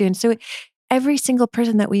what they're doing. So every single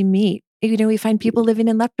person that we meet, we find people living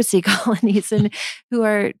in leprosy colonies and who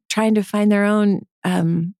are trying to find their own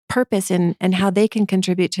purpose and how they can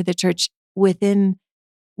contribute to the church within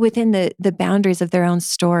the boundaries of their own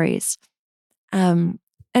stories. And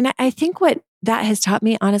I think what that has taught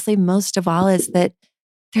me, honestly, most of all, is that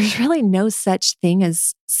there's really no such thing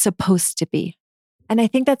as supposed to be. And I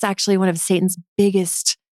think that's actually one of Satan's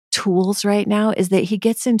biggest tools right now, is that he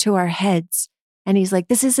gets into our heads and he's like,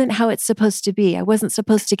 this isn't how it's supposed to be. I wasn't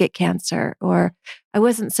supposed to get cancer, or I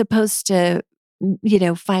wasn't supposed to,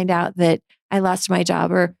 find out that I lost my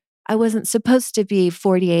job, or I wasn't supposed to be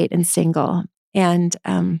 48 and single. And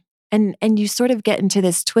you sort of get into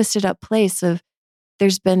this twisted up place of,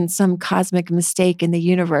 there's been some cosmic mistake in the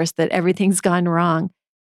universe, that everything's gone wrong.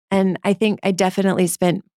 And I think I definitely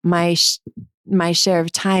spent my share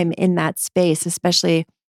of time in that space, especially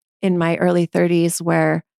in my early 30s,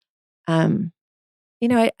 where, I'd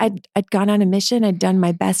gone on a mission. I'd done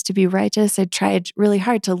my best to be righteous. I'd tried really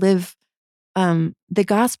hard to live the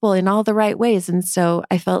gospel in all the right ways. And so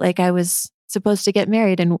I felt like I was supposed to get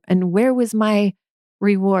married, and where was my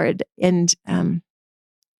reward? And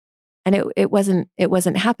it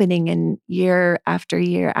wasn't happening, and year after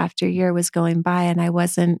year after year was going by, and I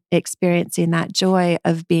wasn't experiencing that joy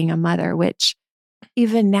of being a mother, which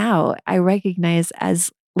even now I recognize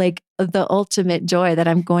as like the ultimate joy that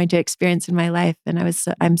I'm going to experience in my life. And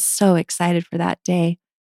I'm so excited for that day.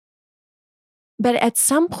 But at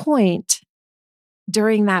some point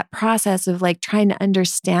during that process of like trying to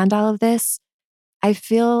understand all of this, I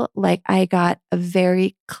feel like I got a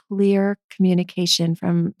very clear communication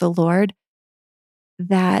from the Lord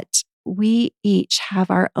that we each have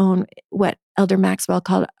our own, what Elder Maxwell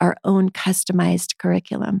called our own customized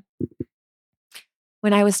curriculum.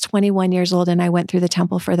 When I was 21 years old and I went through the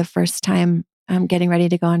temple for the first time, getting ready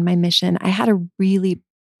to go on my mission, I had a really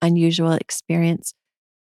unusual experience.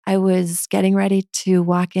 I was getting ready to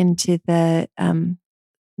walk into the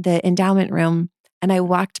endowment room, and I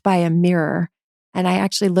walked by a mirror, and I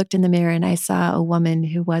actually looked in the mirror and I saw a woman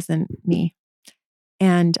who wasn't me.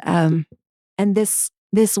 And this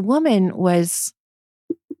woman was,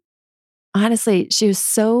 honestly, she was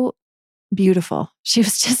so beautiful. She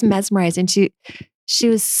was just mesmerizing. She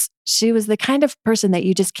was the kind of person that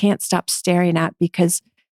you just can't stop staring at, because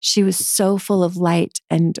she was so full of light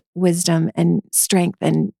and wisdom and strength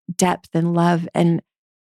and depth and love. And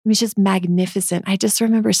I mean, just magnificent. I just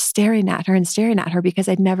remember staring at her because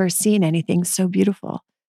I'd never seen anything so beautiful.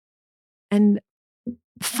 And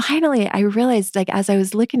finally, I realized, like, as I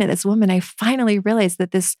was looking at this woman, I finally realized that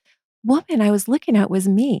this woman I was looking at was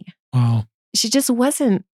me. Wow. She just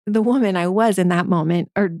wasn't the woman I was in that moment,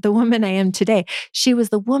 or the woman I am today. She was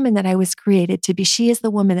the woman that I was created to be. She is the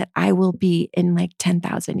woman that I will be in like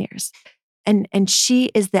 10,000 years. And she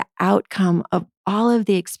is the outcome of all of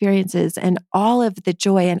the experiences and all of the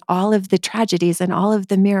joy and all of the tragedies and all of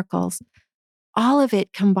the miracles. All of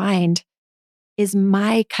it combined is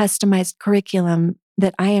my customized curriculum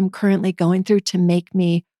that I am currently going through to make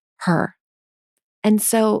me her. And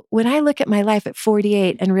so when I look at my life at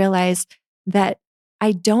 48 and realize that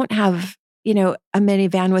I don't have, a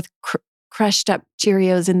minivan with crushed up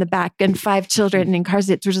Cheerios in the back and 5 children in car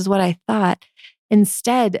seats, which is what I thought.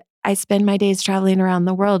 Instead, I spend my days traveling around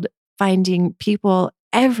the world, finding people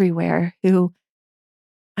everywhere who,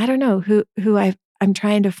 I don't know, who I'm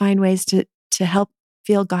trying to find ways to help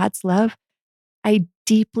feel God's love. I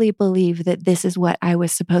deeply believe that this is what I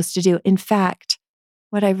was supposed to do. In fact,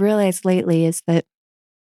 what I've realized lately is that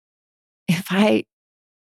if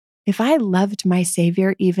I loved my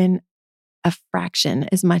Savior even a fraction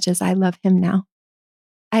as much as I love him now.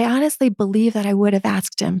 I honestly believe that I would have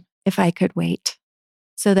asked him if I could wait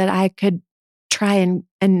so that I could try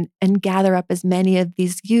and gather up as many of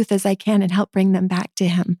these youth as I can and help bring them back to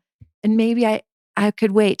him. And maybe I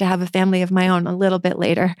could wait to have a family of my own a little bit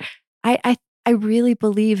later. I really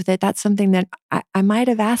believe that that's something that I might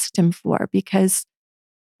have asked him for, because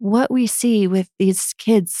what we see with these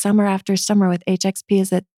kids summer after summer with HXP is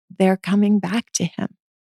that they're coming back to him.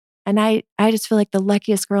 And I just feel like the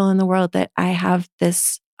luckiest girl in the world that I have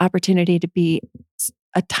this opportunity to be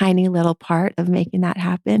a tiny little part of making that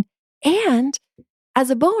happen. And as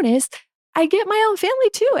a bonus, I get my own family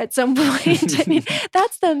too at some point. I mean,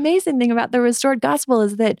 that's the amazing thing about the restored gospel,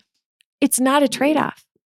 is that it's not a trade-off.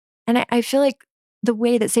 And I feel like the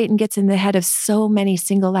way that Satan gets in the head of so many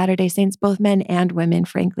single Latter-day Saints, both men and women,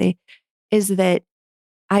 frankly, is that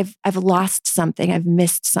I've lost something, I've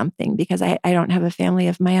missed something because I don't have a family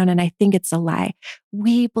of my own. And I think it's a lie.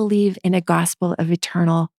 We believe in a gospel of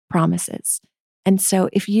eternal promises. And so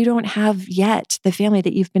if you don't have yet the family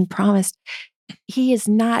that you've been promised, he is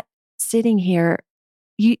not sitting here.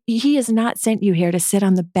 He has not sent you here to sit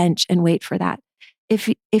on the bench and wait for that. If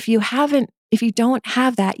you don't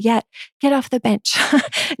have that yet, get off the bench,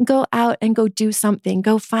 go out and go do something,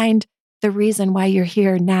 go find the reason why you're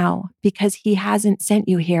here now, because he hasn't sent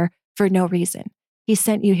you here for no reason. He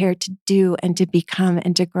sent you here to do and to become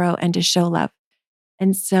and to grow and to show love.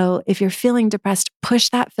 And so if you're feeling depressed, push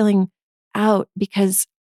that feeling out, because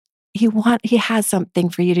he has something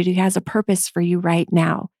for you to do. He has a purpose for you right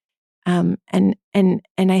now. And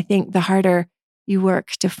I think the harder you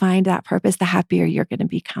work to find that purpose, the happier you're going to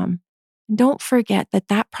become. And don't forget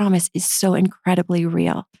that promise is so incredibly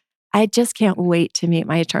real. I just can't wait to meet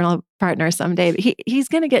my eternal partner someday. He's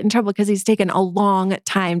going to get in trouble because he's taken a long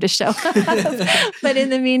time to show up. But in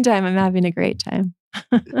the meantime, I'm having a great time.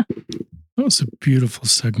 That was a beautiful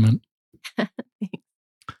segment.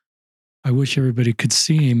 I wish everybody could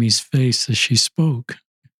see Amy's face as she spoke.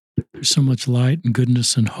 There's so much light and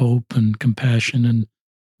goodness and hope and compassion and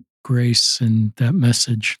grace in that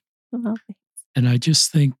message. Well, and I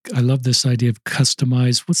just think I love this idea of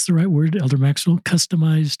customized. What's the right word, Elder Maxwell?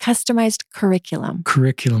 Customized curriculum.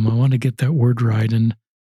 Curriculum. I want to get that word right. And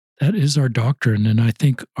that is our doctrine. And I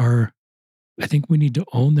think we need to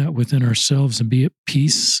own that within ourselves and be at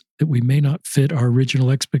peace that we may not fit our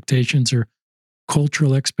original expectations or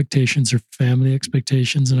cultural expectations or family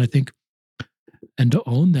expectations. And to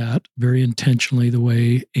own that very intentionally, the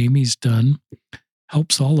way Amy's done,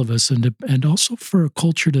 helps all of us, and also for a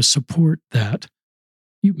culture to support that.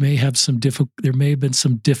 You may have there may have been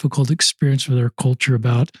some difficult experience with our culture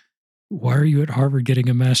about, why are you at Harvard getting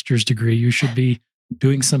a master's degree? You should be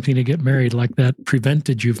doing something to get married, like that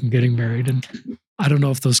prevented you from getting married. And I don't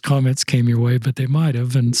know if those comments came your way, but they might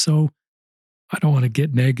have. And so I don't want to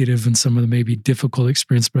get negative in some of the maybe difficult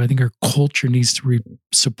experience, but I think our culture needs to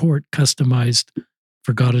support customized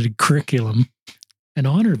for God curriculum and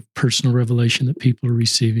honor personal revelation that people are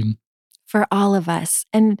receiving. For all of us.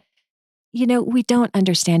 And, we don't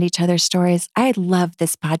understand each other's stories. I love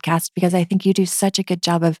this podcast because I think you do such a good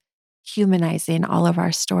job of humanizing all of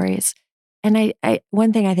our stories. And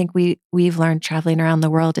one thing I think we've learned traveling around the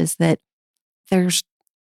world is that there's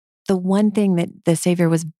the one thing that the Savior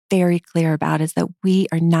was very clear about, is that we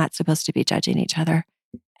are not supposed to be judging each other.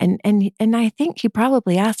 And I think he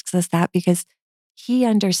probably asks us that because he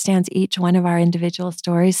understands each one of our individual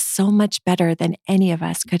stories so much better than any of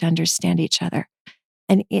us could understand each other.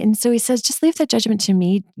 And so he says, just leave the judgment to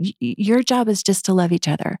me. Your job is just to love each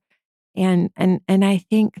other. And I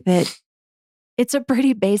think that it's a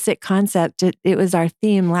pretty basic concept. It was our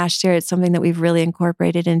theme last year. It's something that we've really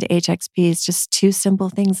incorporated into HXP. It's just two simple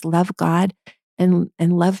things: love God and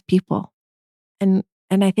love people. And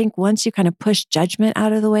I think once you kind of push judgment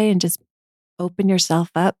out of the way and just open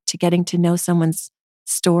yourself up to getting to know someone's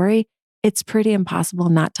story, it's pretty impossible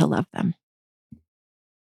not to love them.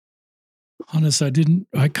 Honest,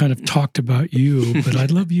 I kind of talked about you, but I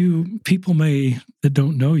love you. People that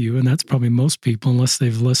don't know you, and that's probably most people, unless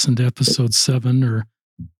they've listened to episode 7 or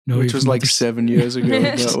know you. Which was like 7 years ago,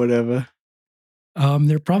 but whatever.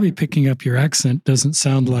 They're probably picking up your accent. Doesn't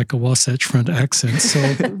sound like a Wasatch Front accent.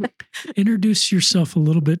 So introduce yourself a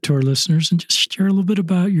little bit to our listeners and just share a little bit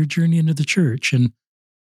about your journey into the church and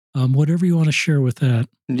whatever you want to share with that.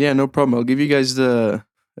 Yeah, no problem. I'll give you guys a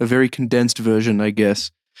very condensed version, I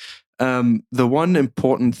guess. The one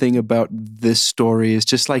important thing about this story is,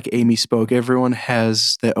 just like Amy spoke, everyone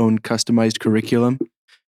has their own customized curriculum.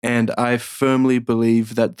 And I firmly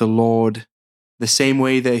believe that the Lord, the same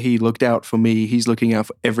way that he looked out for me, he's looking out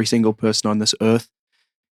for every single person on this earth.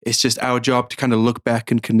 it's just our job to kind of look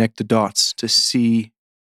back and connect the dots to see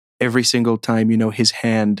every single time, his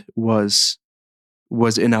hand was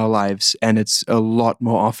in our lives, and it's a lot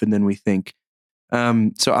more often than we think.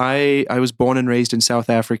 So I was born and raised in South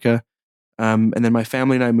Africa, and then my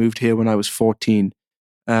family and I moved here when I was 14.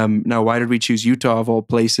 Now, why did we choose Utah of all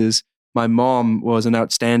places? My mom was an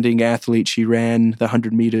outstanding athlete. She ran the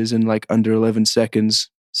 100 meters in like under 11 seconds.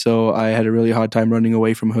 So I had a really hard time running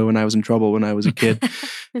away from her when I was in trouble when I was a kid.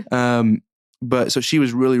 But so she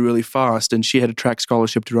was really, really fast, and she had a track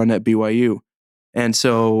scholarship to run at BYU. And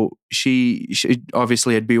so she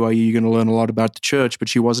obviously at BYU, you're going to learn a lot about the church, but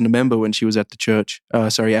she wasn't a member when she was at the church,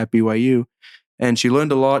 at BYU. And she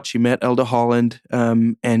learned a lot. She met Elder Holland,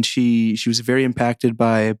 and she was very impacted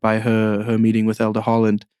by her meeting with Elder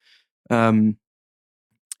Holland. And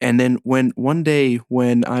then one day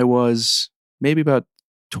when I was maybe about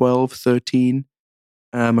 12, 13,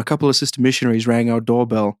 a couple of sister missionaries rang our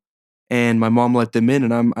doorbell, and my mom let them in.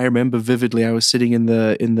 And I remember vividly, I was sitting in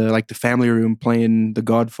the like the family room playing The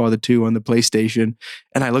Godfather 2 on the PlayStation,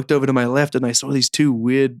 and I looked over to my left and I saw these two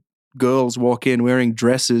weird girls walk in wearing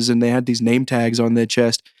dresses, and they had these name tags on their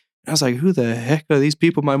chest. I was like, who the heck are these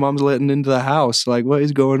people my mom's letting into the house? Like, what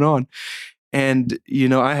is going on? And,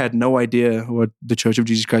 I had no idea what the Church of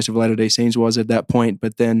Jesus Christ of Latter-day Saints was at that point.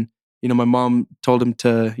 But then, my mom told him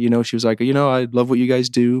to, she was like, I love what you guys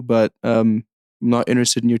do, but I'm not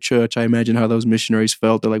interested in your church. I imagine how those missionaries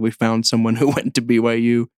felt. They're like, we found someone who went to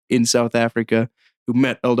BYU in South Africa, who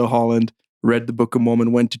met Elder Holland, read the Book of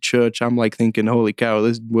Mormon, went to church. I'm like thinking, holy cow,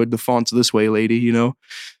 the font's this way, lady,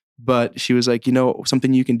 But she was like,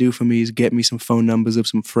 something you can do for me is get me some phone numbers of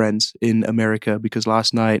some friends in America, because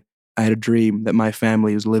last night I had a dream that my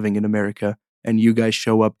family was living in America, and you guys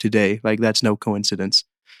show up today. Like, that's no coincidence.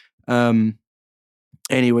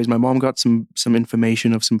 Anyways, my mom got some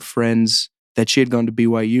information of some friends that she had gone to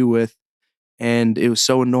BYU with, and it was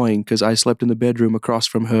so annoying because I slept in the bedroom across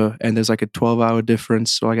from her, and there's like a 12-hour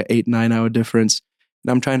difference, or like an 8-9 hour difference.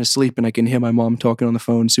 And I'm trying to sleep, and I can hear my mom talking on the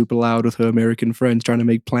phone super loud with her American friends, trying to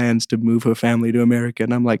make plans to move her family to America.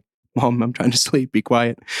 And I'm like, Mom, I'm trying to sleep, be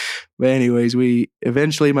quiet. But anyways,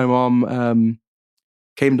 my mom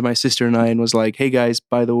came to my sister and I and was like, hey guys,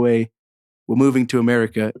 by the way, we're moving to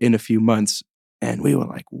America in a few months. And we were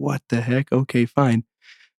like, what the heck? Okay, fine.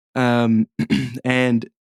 And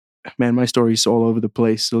man, my story's all over the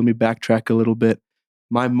place. So let me backtrack a little bit.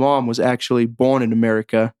 My mom was actually born in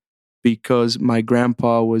America because my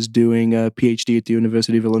grandpa was doing a PhD at the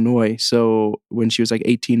University of Illinois. So when she was like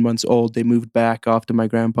 18 months old, they moved back after my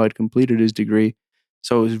grandpa had completed his degree.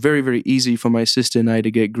 So it was very, very easy for my sister and I to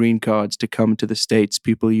get green cards to come to the States.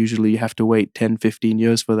 People usually have to wait 10, 15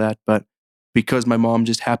 years for that. But because my mom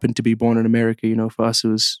just happened to be born in America, for us, it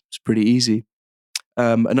was pretty easy.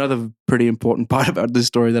 Another pretty important part about this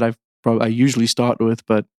story that I usually start with,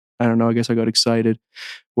 but I don't know, I guess I got excited,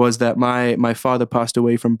 was that my father passed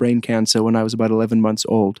away from brain cancer when I was about 11 months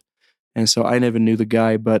old. And so I never knew the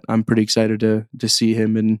guy, but I'm pretty excited to see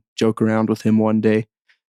him and joke around with him one day.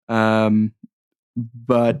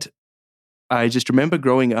 But I just remember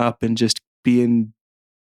growing up and just being,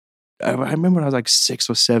 I remember when I was like 6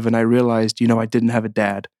 or 7, I realized, I didn't have a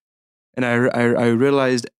dad. And I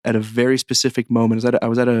realized at a very specific moment, I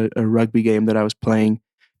was at a rugby game that I was playing,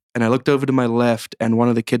 and I looked over to my left, and one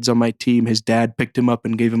of the kids on my team, his dad picked him up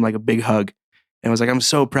and gave him like a big hug. And was like, I'm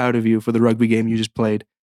so proud of you for the rugby game you just played.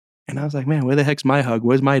 And I was like, man, where the heck's my hug?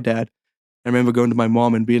 Where's my dad? I remember going to my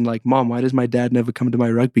mom and being like, Mom, why does my dad never come to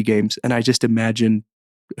my rugby games? And I just imagined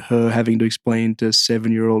her having to explain to a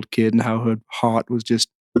 7-year-old kid and how her heart was just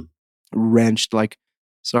wrenched, like,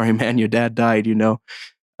 sorry, man, your dad died,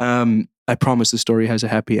 I promise the story has a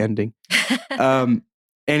happy ending.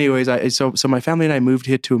 Anyways, so my family and I moved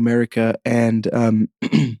here to America, and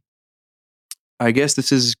I guess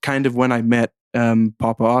this is kind of when I met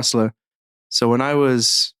Papa Osler. So when I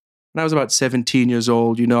was about 17 years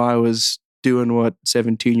old, I was doing what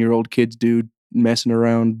 17-year-old kids do, messing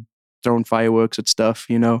around, throwing fireworks at stuff,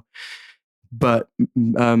 But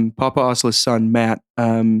Papa Osler's son, Matt,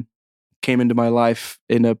 came into my life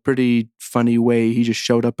in a pretty funny way. He just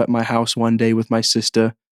showed up at my house one day with my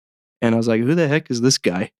sister, and I was like, who the heck is this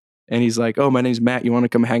guy? And he's like, oh, my name's Matt. You want to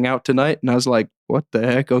come hang out tonight? And I was like, what the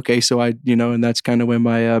heck? Okay. So and that's kind of when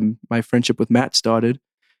my friendship with Matt started.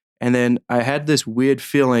 And then I had this weird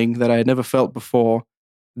feeling that I had never felt before,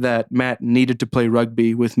 that Matt needed to play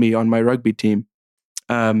rugby with me on my rugby team.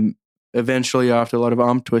 Eventually, after a lot of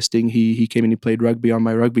arm twisting, he came and he played rugby on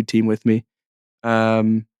my rugby team with me.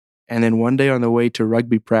 And then one day on the way to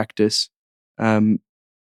rugby practice,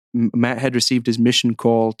 Matt had received his mission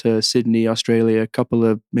call to Sydney, Australia,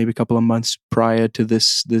 maybe a couple of months prior to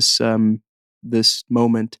this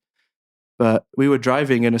moment. But we were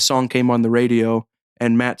driving and a song came on the radio,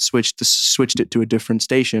 and Matt switched it to a different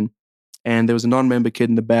station. And there was a non-member kid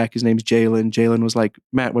in the back. His name's Jalen. Jalen was like,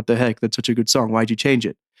 "Matt, what the heck? That's such a good song. Why'd you change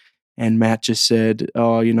it?" And Matt just said,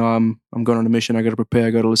 "Oh, I'm going on a mission. I got to prepare.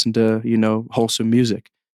 I got to listen to wholesome music."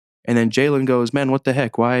 And then Jalen goes, "Man, what the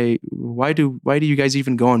heck? Why do you guys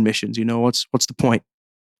even go on missions? What's the point?"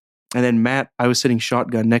 And then I was sitting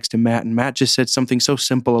shotgun next to Matt, and Matt just said something so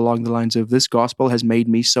simple along the lines of, "This gospel has made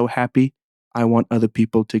me so happy. I want other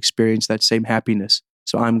people to experience that same happiness.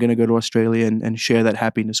 So I'm going to go to Australia and share that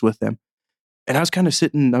happiness with them." And I was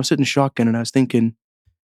sitting shotgun, and I was thinking,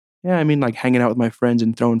 yeah, I mean, like hanging out with my friends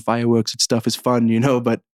and throwing fireworks and stuff is fun,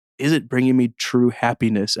 but is it bringing me true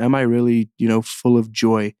happiness? Am I really, full of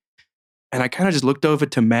joy? And I kind of just looked over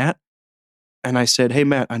to Matt and I said, "Hey,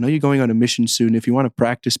 Matt, I know you're going on a mission soon. If you want to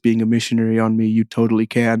practice being a missionary on me, you totally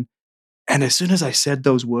can." And as soon as I said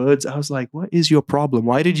those words, I was like, "What is your problem?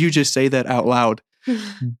 Why did you just say that out loud?"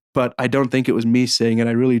 But I don't think it was me saying it.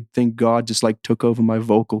 I really think God just like took over my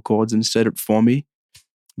vocal cords and said it for me.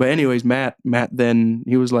 But anyways, Matt then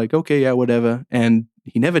he was like, "Okay, yeah, whatever." And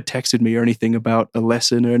he never texted me or anything about a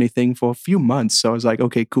lesson or anything for a few months. So I was like,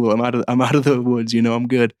 "Okay, cool. I'm out of the woods, I'm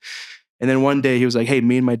good." And then one day he was like, "Hey,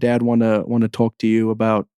 me and my dad want to talk to you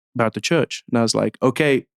about the church." And I was like,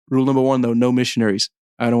 "Okay, rule number 1 though, no missionaries.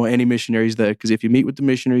 I don't want any missionaries there, because if you meet with the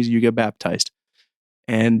missionaries, you get baptized.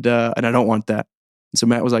 And I don't want that." And so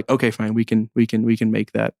Matt was like, "Okay, fine, we can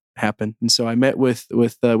make that happen." And so I met with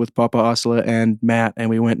Papa Osler and Matt, and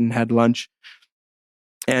we went and had lunch.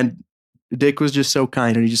 And Dick was just so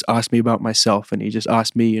kind, and he just asked me about myself, and he just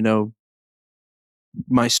asked me,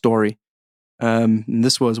 my story. And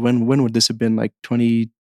this was when would this have been? Like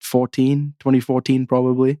 2014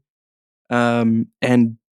 probably.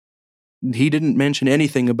 And he didn't mention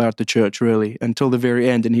anything about the church really until the very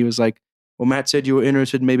end. And he was like, "Well, Matt said you were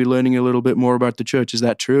interested in maybe learning a little bit more about the church. Is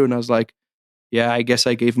that true?" And I was like, "Yeah, I guess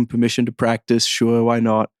I gave him permission to practice. Sure, why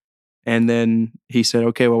not?" And then he said,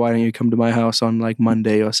 "Okay, well, why don't you come to my house on like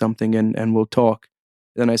Monday or something and we'll talk."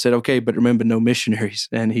 Then I said, "Okay, but remember, no missionaries."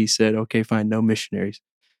 And he said, "Okay, fine, no missionaries."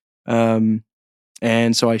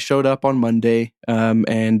 And so I showed up on Monday,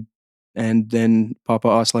 and then Papa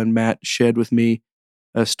Osler and Matt shared with me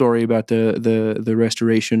a story about the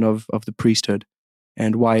restoration of the priesthood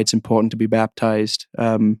and why it's important to be baptized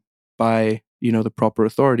by the proper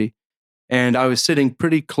authority. And I was sitting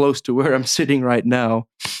pretty close to where I'm sitting right now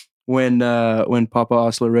when Papa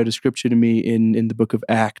Osler read a scripture to me in the book of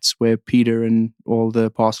Acts, where Peter and all the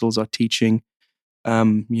apostles are teaching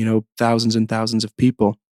thousands and thousands of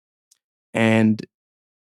people. And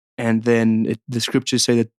then the scriptures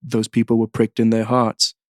say that those people were pricked in their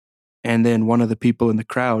hearts. And then one of the people in the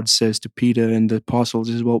crowd says to Peter and the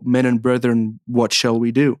apostles, "Well, men and brethren, what shall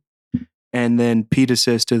we do?" And then Peter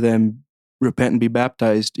says to them, "Repent and be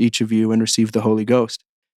baptized, each of you, and receive the Holy Ghost."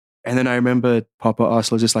 And then I remember Papa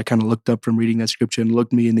Osler just like kind of looked up from reading that scripture and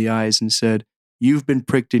looked me in the eyes and said, "You've been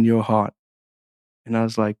pricked in your heart." And I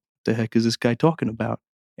was like, "What the heck is this guy talking about?"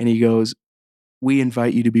 And he goes, "We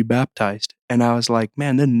invite you to be baptized." And I was like,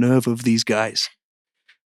 man, the nerve of these guys.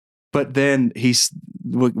 But then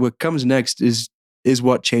what comes next is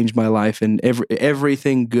what changed my life. And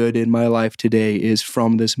everything good in my life today is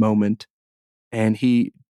from this moment. And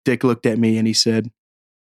Dick looked at me and he said,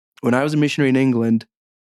 "When I was a missionary in England,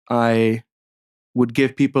 I would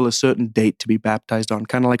give people a certain date to be baptized on,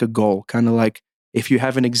 kind of like a goal, kind of like if you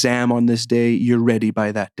have an exam on this day, you're ready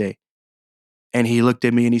by that day." And he looked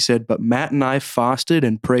at me and he said, "But Matt and I fasted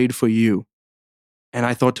and prayed for you." And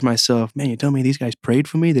I thought to myself, man, you tell me these guys prayed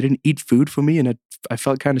for me? They didn't eat food for me? And I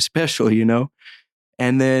felt kind of special,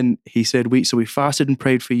 And then he said, so we fasted and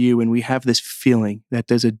prayed for you, and we have this feeling that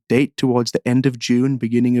there's a date towards the end of June,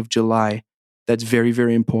 beginning of July, that's very,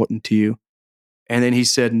 very important to you. And then he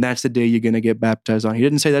said, and that's the day you're going to get baptized on. He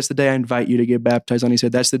didn't say that's the day I invite you to get baptized on. He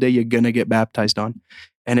said, that's the day you're going to get baptized on.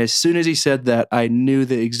 And as soon as he said that, I knew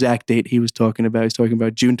the exact date he was talking about. He was talking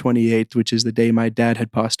about June 28th, which is the day my dad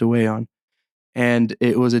had passed away on. And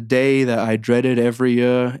it was a day that I dreaded every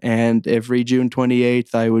year. And every June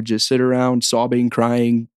 28th, I would just sit around sobbing,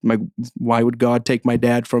 crying. Why would God take my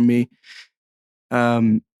dad from me?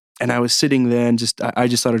 And I was sitting there and I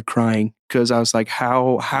just started crying because I was like,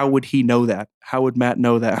 how would he know that? How would Matt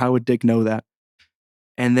know that? How would Dick know that?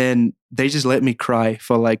 And then they just let me cry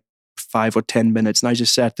for like 5 or 10 minutes. And I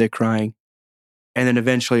just sat there crying. And then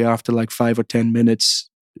eventually after like 5 or 10 minutes,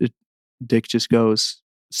 Dick just goes,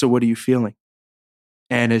 "So what are you feeling?"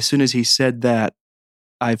 And as soon as he said that,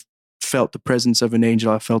 I felt the presence of an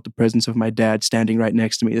angel. I felt the presence of my dad standing right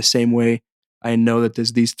next to me, the same way I know that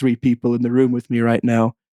there's these 3 people in the room with me right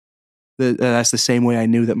now. That's the same way I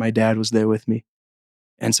knew that my dad was there with me.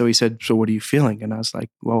 And so he said, so what are you feeling? And I was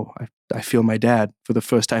like, whoa, I feel my dad for the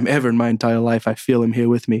first time ever in my entire life. I feel him here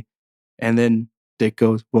with me. And then Dick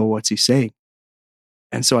goes, well, what's he saying?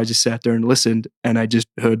 And so I just sat there and listened, and I just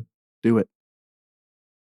heard, do it.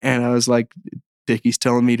 And I was like, Dickie's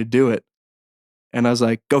telling me to do it. And I was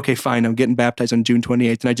like, okay, fine, I'm getting baptized on June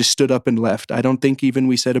 28th. And I just stood up and left. I don't think even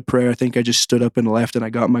we said a prayer. I think I just stood up and left, and I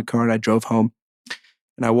got in my car and I drove home.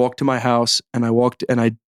 And I walked to my house, and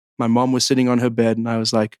my mom was sitting on her bed, and I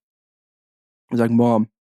was like, Mom,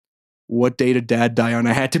 what day did Dad die on?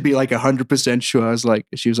 I had to be like 100% sure.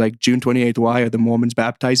 She was like, June 28th, why? Are the Mormons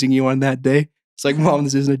baptizing you on that day? It's like, Mom,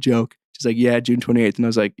 this isn't a joke. She's like, yeah, June 28th. And I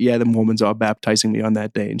was like, yeah, the Mormons are baptizing me on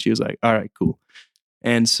that day. And she was like, all right, cool.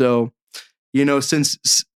 And so,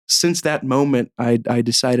 since that moment, I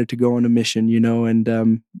decided to go on a mission,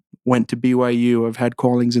 and went to BYU. I've had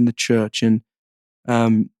callings in the church, and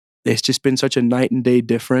it's just been such a night and day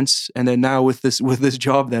difference. And then now with this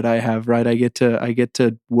job that I have, right, I get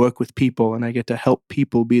to work with people, and I get to help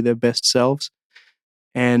people be their best selves.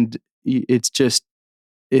 And it's just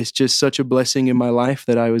such a blessing in my life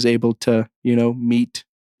that I was able to, meet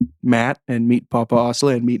Matt and meet Papa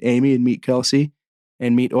Osler and meet Amy and meet Kelsey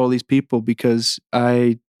and meet all these people, because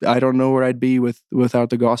I don't know where I'd be without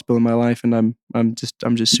the gospel in my life. And I'm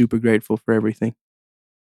just super grateful for everything.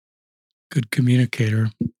 Good communicator.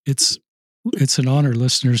 It's an honor,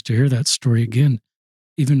 listeners, to hear that story again,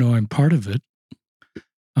 even though I'm part of it.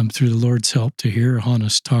 Through the Lord's help, to hear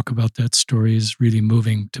Hannes talk about that story is really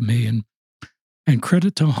moving to me. And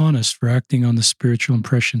credit to Hannes for acting on the spiritual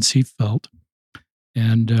impressions he felt.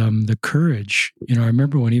 And the courage. I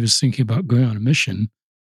remember when he was thinking about going on a mission,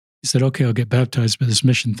 he said, okay, I'll get baptized by this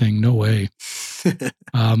mission thing. No way.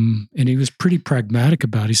 And he was pretty pragmatic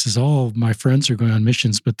about it. He says, all my friends are going on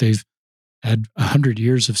missions, but they've had 100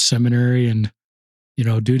 years of seminary and,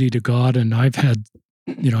 duty to God. And I've had,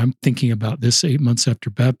 I'm thinking about this 8 months after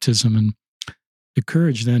baptism, and the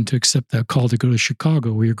courage then to accept that call to go to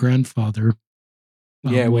Chicago, where your grandfather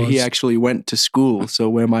where he actually went to school, so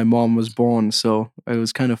where my mom was born. So it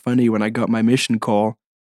was kind of funny when I got my mission call,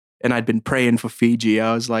 and I'd been praying for Fiji.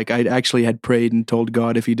 I was like, I actually had prayed and told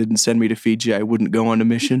God if he didn't send me to Fiji, I wouldn't go on a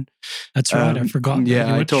mission. That's right. I forgot.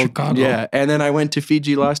 Yeah, I told Chicago. Yeah, and then I went to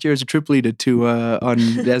Fiji last year as a trip leader as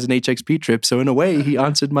an HXP trip. So in a way, he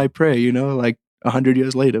answered my prayer. Like 100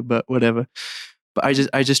 years later, but whatever. But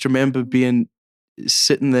I just remember being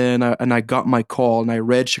sitting there, and I got my call, and I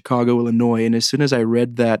read Chicago, Illinois. And as soon as I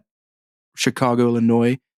read that Chicago,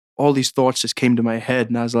 Illinois, all these thoughts just came to my head,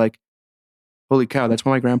 and I was like, holy cow, that's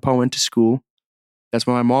where my grandpa went to school. That's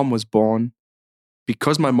where my mom was born.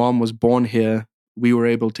 Because my mom was born here, we were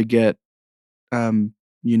able to get,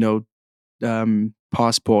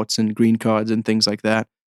 passports and green cards and things like that.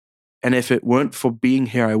 And if it weren't for being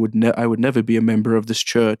here, I would never be a member of this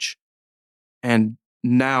church. And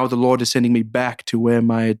now the Lord is sending me back to where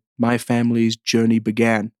my family's journey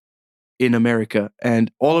began in America.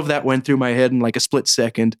 And all of that went through my head in like a split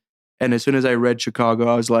second. And as soon as I read Chicago,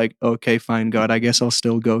 I was like, okay, fine, God, I guess I'll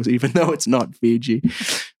still go, even though it's not Fiji.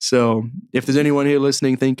 So if there's anyone here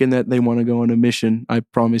listening thinking that they want to go on a mission, I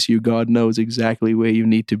promise you, God knows exactly where you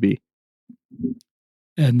need to be.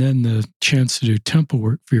 And then the chance to do temple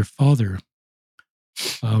work for your father,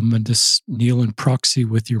 and to kneel in proxy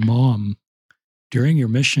with your mom during your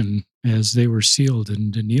mission as they were sealed,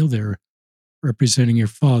 and to kneel there representing your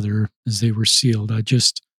father as they were sealed.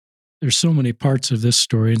 There's so many parts of this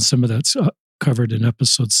story, and some of that's covered in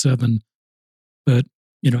episode 7. But,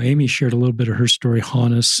 Amy shared a little bit of her story,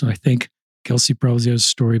 Hannes. I think Kelsey probably has a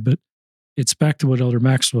story, but it's back to what Elder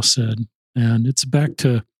Maxwell said. And it's back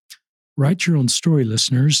to write your own story,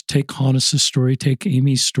 listeners. Take Hannes' story, take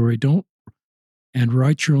Amy's story. And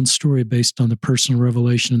write your own story based on the personal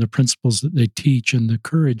revelation and the principles that they teach, and the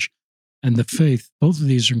courage and the faith. Both of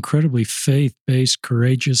these are incredibly faith-based,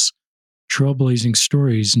 courageous, trailblazing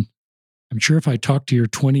stories. And I'm sure if I talked to your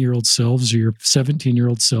 20-year-old selves or your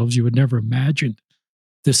 17-year-old selves, you would never imagine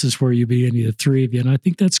this is where you'd be, any of the three of you. And I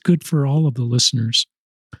think that's good for all of the listeners.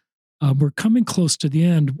 We're coming close to the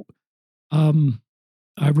end.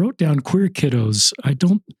 I wrote down queer kiddos.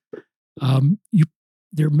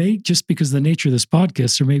 There may, just because of the nature of this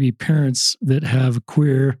podcast, there may be parents that have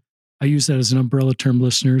queer. I use that as an umbrella term,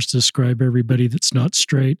 listeners, to describe everybody that's not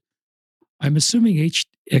straight. I'm assuming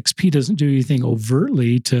HXP doesn't do anything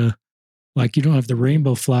overtly to, like, you don't have the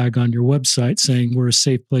rainbow flag on your website saying we're a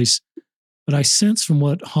safe place. But I sense from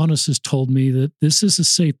what Hannes has told me that this is a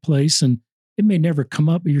safe place, and it may never come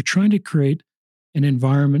up, but you're trying to create an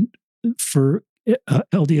environment for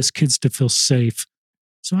LDS kids to feel safe.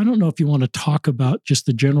 So I don't know if you want to talk about just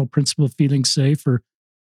the general principle of feeling safe, or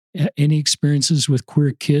any experiences with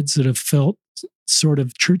queer kids that have felt sort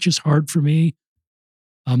of church is hard for me.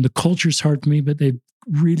 The culture's hard for me, but they've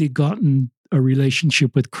really gotten a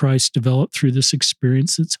relationship with Christ developed through this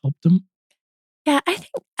experience that's helped them. Yeah,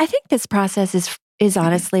 I think this process is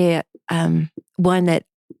honestly one that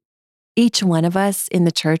each one of us in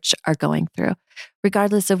the church are going through,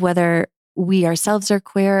 regardless of whether we ourselves are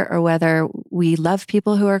queer or whether we love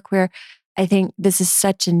people who are queer. I think this is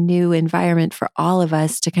such a new environment for all of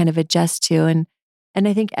us to kind of adjust to. And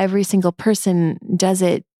I think every single person does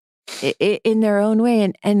it in their own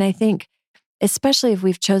way. And I think, especially if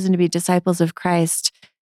we've chosen to be disciples of Christ,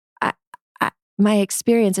 my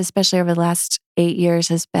experience, especially over the last 8 years,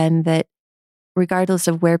 has been that regardless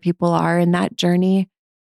of where people are in that journey,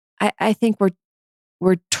 I think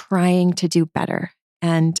we're trying to do better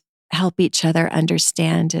and help each other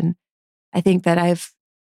understand. And I think that I've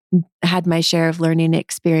had my share of learning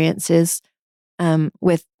experiences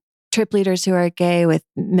with trip leaders who are gay, with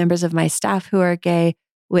members of my staff who are gay,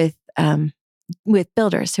 with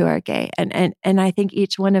builders who are gay. And I think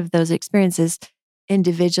each one of those experiences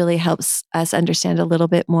individually helps us understand a little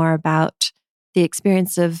bit more about the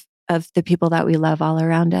experience of the people that we love all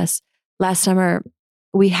around us. Last summer,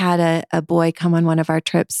 we had a boy come on one of our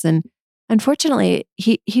trips, and unfortunately,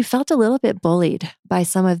 he felt a little bit bullied by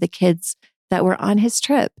some of the kids that were on his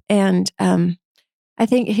trip. And I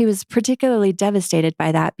think he was particularly devastated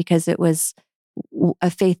by that because it was a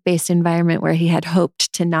faith-based environment where he had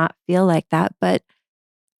hoped to not feel like that. But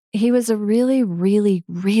he was a really, really,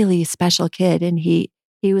 really special kid. And he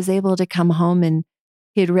was able to come home, and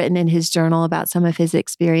he had written in his journal about some of his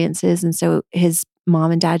experiences. And so his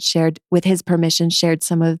mom and dad with his permission, shared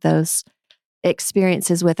some of those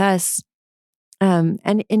experiences with us.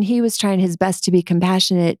 And he was trying his best to be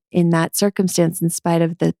compassionate in that circumstance in spite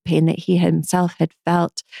of the pain that he himself had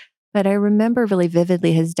felt. But I remember really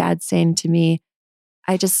vividly his dad saying to me,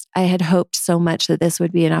 I had hoped so much that this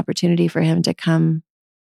would be an opportunity for him to come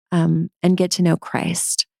and get to know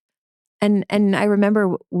Christ. And I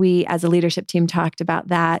remember we as a leadership team talked about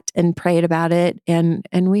that and prayed about it. And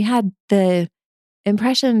we had the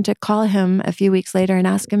impression to call him a few weeks later and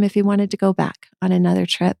ask him if he wanted to go back on another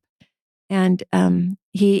trip. And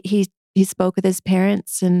he spoke with his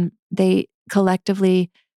parents, and they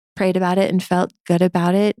collectively prayed about it and felt good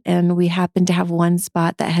about it. And we happened to have one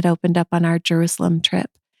spot that had opened up on our Jerusalem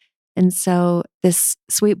trip. And so this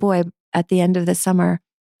sweet boy at the end of the summer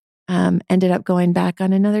ended up going back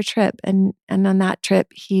on another trip. And on that trip,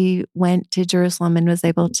 he went to Jerusalem and was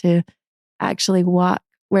able to actually walk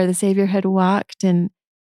where the Savior had walked. And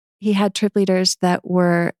he had trip leaders that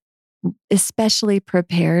were especially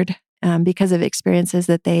prepared because of experiences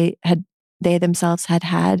that they themselves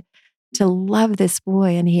had to love this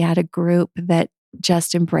boy. And he had a group that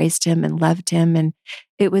just embraced him and loved him. And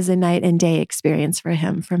it was a night and day experience for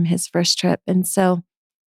him from his first trip. And so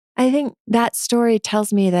I think that story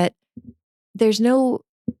tells me that there's no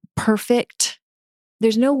place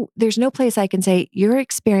I can say your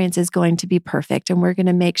experience is going to be perfect and we're going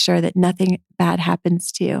to make sure that nothing bad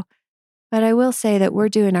happens to you. But I will say that we're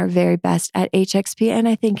doing our very best at HXP, and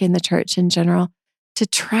I think in the church in general, to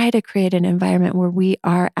try to create an environment where we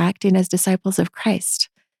are acting as disciples of Christ,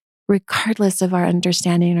 regardless of our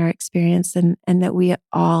understanding or experience, and that we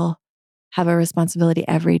all have a responsibility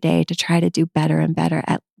every day to try to do better and better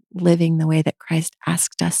at living the way that Christ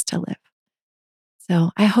asked us to live.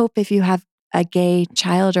 So I hope if you have a gay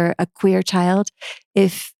child or a queer child,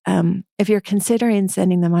 if you're considering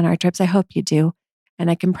sending them on our trips, I hope you do. And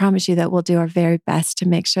I can promise you that we'll do our very best to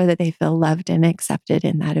make sure that they feel loved and accepted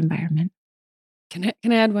in that environment. Can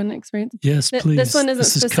I add one experience? Yes, please. This one isn't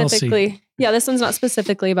This is specifically, Kelsey. this one's not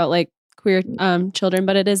specifically about like queer children,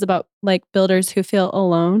 but it is about like builders who feel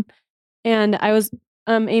alone. And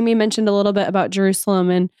Amy mentioned a little bit about Jerusalem,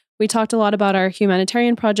 and we talked a lot about our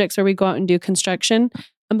humanitarian projects where we go out and do construction.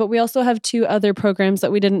 But we also have 2 other programs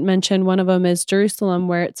that we didn't mention. One of them is Jerusalem,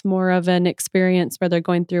 where it's more of an experience where they're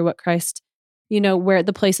going through what Christ, where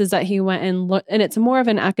the places that he went and looked, and it's more of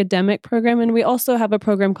an academic program. And we also have a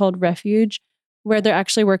program called Refuge, where they're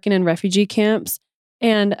actually working in refugee camps.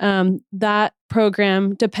 And that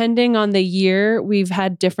program, depending on the year, we've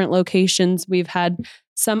had different locations. We've had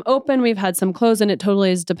some open, we've had some closed, and it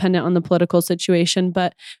totally is dependent on the political situation.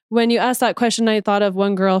 But when you asked that question, I thought of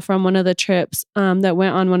one girl from one of the trips that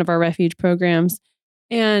went on one of our refuge programs.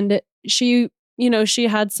 And she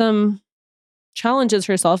had some challenges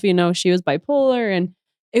herself. She was bipolar, and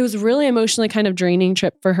it was really emotionally kind of draining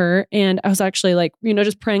trip for her. And I was actually like,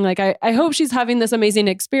 just praying, like, I hope she's having this amazing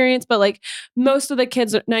experience. But like most of the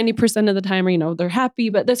kids, 90% of the time are, they're happy.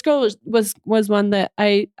 But this girl was one that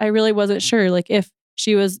I really wasn't sure, like, if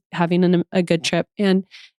she was having a good trip. And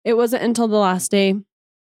it wasn't until the last day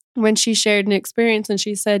when she shared an experience and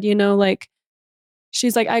she said,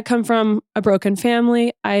 she's like, I come from a broken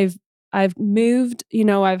family. I've moved,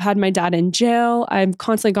 I've had my dad in jail. I've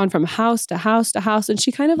constantly gone from house to house to house. And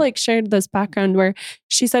she kind of like shared this background where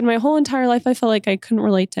she said, my whole entire life, I felt like I couldn't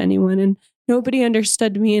relate to anyone and nobody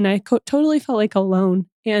understood me. And I totally felt like alone.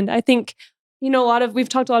 And I think, we've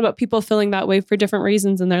talked a lot about people feeling that way for different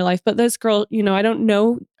reasons in their life. But this girl, I don't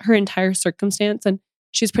know her entire circumstance. And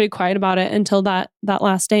she's pretty quiet about it until that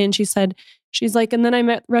last day. And she's like, and then I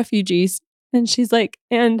met refugees. And she's like,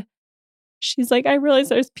 I realize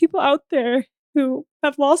there's people out there who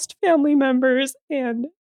have lost family members and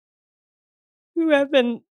who have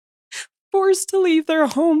been forced to leave their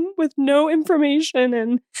home with no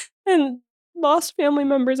information and lost family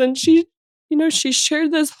members. And she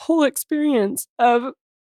shared this whole experience of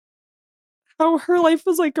how her life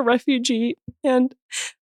was like a refugee and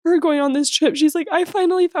her going on this trip. She's like, I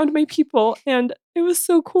finally found my people. And it was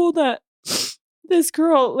so cool that this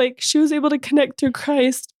girl, like, she was able to connect to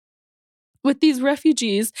Christ with these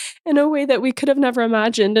refugees in a way that we could have never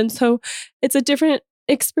imagined. And so it's a different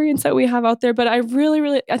experience that we have out there. But I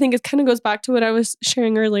really, I think it kind of goes back to what I was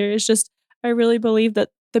sharing earlier. It's just, I really believe that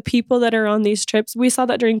the people that are on these trips, we saw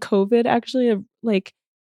that during COVID, actually, like,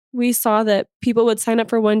 we saw that people would sign up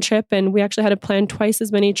for one trip and we actually had to plan twice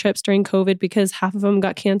as many trips during COVID because half of them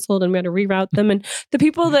got canceled and we had to reroute them. And the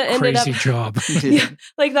people that ended up... Crazy job. Yeah,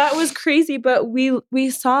 like that was crazy. But we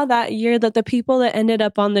saw that year that the people that ended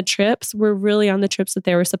up on the trips were really on the trips that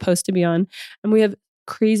they were supposed to be on. And we have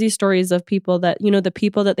crazy stories of people that, the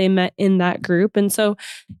people that they met in that group. And so,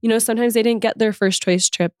 sometimes they didn't get their first choice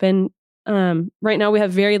trip. And right now we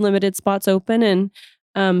have very limited spots open. And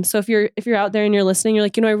so if you're out there and you're listening, you're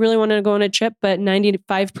like, I really wanted to go on a trip, but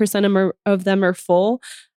 95% of them are full.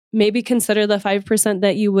 Maybe consider the 5%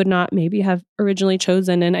 that you would not maybe have originally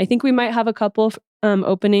chosen. And I think we might have a couple of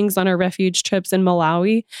openings on our refuge trips in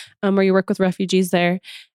Malawi, where you work with refugees there.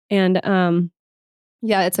 And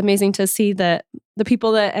yeah, it's amazing to see that the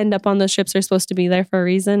people that end up on those ships are supposed to be there for a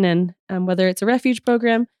reason. And whether it's a refuge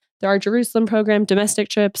program, the Our Jerusalem program, domestic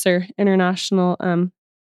trips, or international,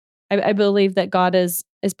 I believe that God is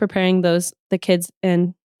preparing the kids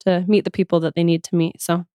and to meet the people that they need to meet.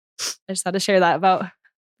 So I just had to share that about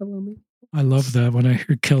the lonely. I love that when I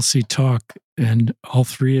hear Kelsey talk and all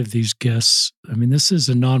three of these guests. I mean, this is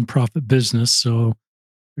a nonprofit business, so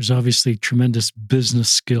there's obviously tremendous business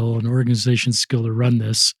skill and organization skill to run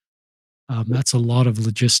this. That's a lot of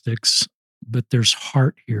logistics, but there's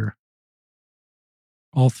heart here.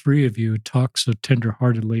 All three of you talk so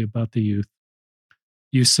tenderheartedly about the youth.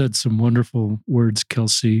 You said some wonderful words,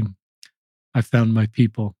 Kelsey. I found my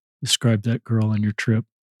people. Describe that girl on your trip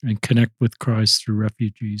and connect with Christ through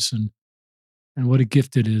refugees. And what a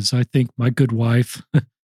gift it is. I think my good wife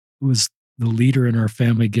was the leader in our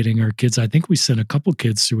family getting our kids. I think we sent a couple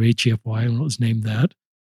kids through HEFY, and it was named that,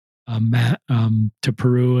 Matt, to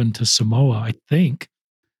Peru and to Samoa, I think.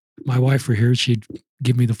 My wife were here. She'd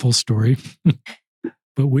give me the full story.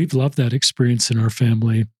 But we've loved that experience in our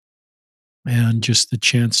family. And just the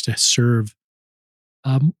chance to serve.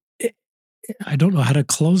 I don't know how to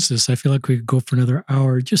close this. I feel like we could go for another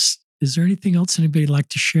hour. Just, is there anything else anybody would like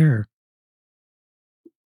to share?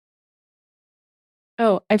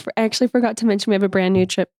 Oh, I actually forgot to mention we have a brand new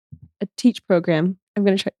trip, a teach program. I'm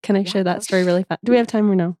going to try. Can I share that story really fast? Do we have time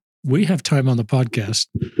or no? We have time on the podcast.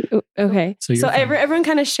 Ooh, okay. So everyone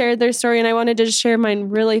kind of shared their story and I wanted to just share mine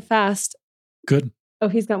really fast. Good. Oh,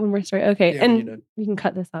 he's got one more story. Okay. Yeah, and you can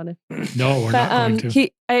cut this out. No, we're not going to.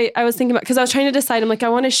 I was thinking about, because I was trying to decide, I'm like, I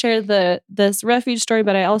want to share this refuge story,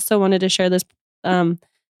 but I also wanted to share this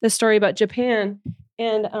story about Japan.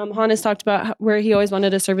 And Hannes talked about where he always wanted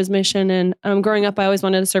to serve his mission. And growing up, I always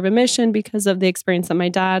wanted to serve a mission because of the experience that my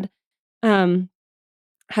dad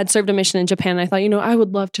had served a mission in Japan. I thought, I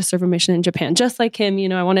would love to serve a mission in Japan, just like him.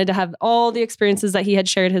 I wanted to have all the experiences that he had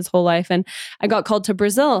shared his whole life. And I got called to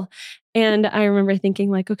Brazil. And I remember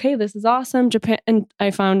thinking like, okay, this is awesome. Japan. And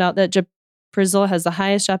I found out that Brazil has the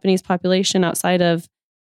highest Japanese population outside of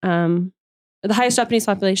Japan.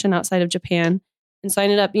 And so I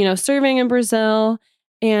ended up, serving in Brazil.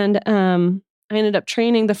 And I ended up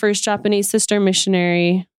training the first Japanese sister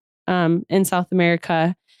missionary in South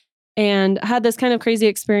America. And I had this kind of crazy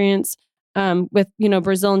experience with,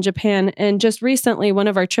 Brazil and Japan. And just recently, one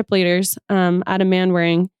of our trip leaders, Adam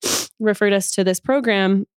Manwaring, referred us to this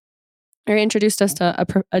program or introduced us to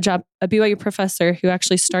a BYU professor who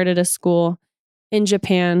actually started a school in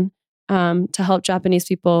Japan to help Japanese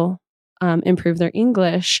people improve their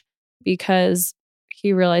English, because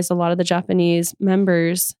he realized a lot of the Japanese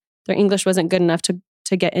members, their English wasn't good enough to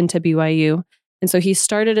get into BYU. And so he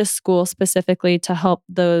started a school specifically to help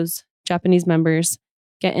those Japanese members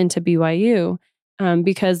get into BYU,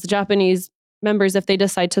 because the Japanese members, if they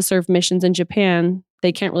decide to serve missions in Japan,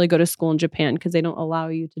 they can't really go to school in Japan because they don't allow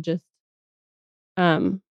you to just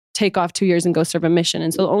take off 2 years and go serve a mission.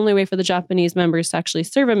 And so the only way for the Japanese members to actually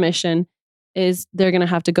serve a mission is they're going to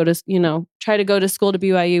have to go to, try to go to school to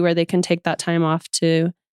BYU where they can take that time off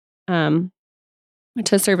to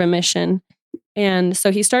serve a mission. And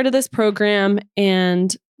so he started this program,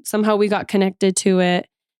 and somehow we got connected to it,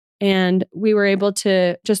 and we were able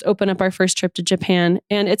to just open up our first trip to Japan.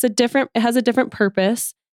 And it has a different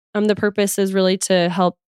purpose. The purpose is really to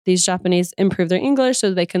help these Japanese improve their English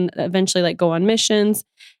so they can eventually go on missions.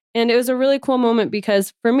 And it was a really cool moment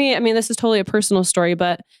because for me, I mean, this is totally a personal story,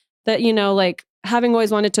 but that, having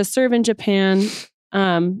always wanted to serve in Japan,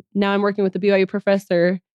 now I'm working with the BYU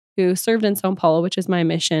professor who served in Sao Paulo, which is my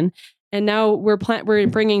mission. And now we're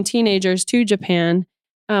bringing teenagers to Japan,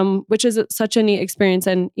 which is such a neat experience.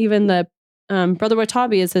 And even the Brother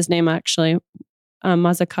Watabe is his name, actually,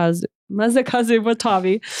 Masakazu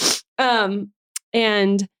Watabe.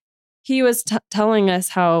 And he was telling us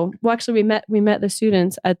how, well, actually we met the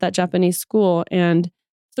students at that Japanese school, and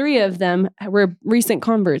 3 of them were recent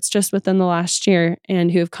converts just within the last year,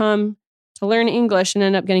 and who have come to learn English and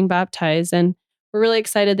end up getting baptized. And we're really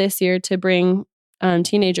excited this year to bring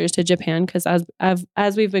teenagers to Japan, because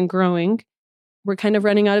as we've been growing, we're kind of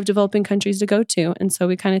running out of developing countries to go to. And so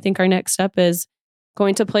we kind of think our next step is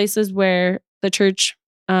going to places where the church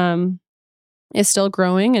is still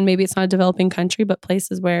growing, and maybe it's not a developing country, but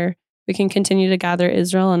places where we can continue to gather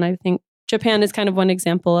Israel. And I think Japan is kind of one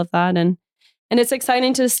example of that. And it's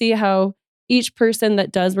exciting to see how each person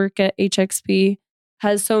that does work at HXP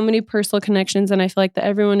has so many personal connections. And I feel like that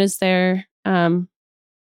everyone is there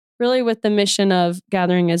really with the mission of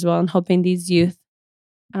gathering Israel and helping these youth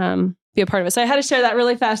be a part of it. So I had to share that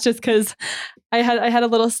really fast just because I had a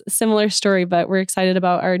little similar story, but we're excited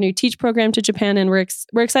about our new Teach program to Japan, and we're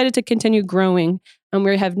excited to continue growing. And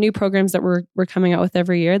we have new programs that we're coming out with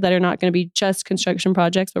every year that are not going to be just construction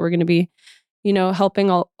projects, but we're going to be, helping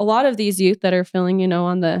a lot of these youth that are feeling,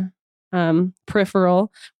 on the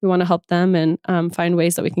peripheral. We want to help them and find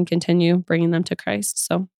ways that we can continue bringing them to Christ.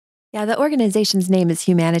 So, yeah, the organization's name is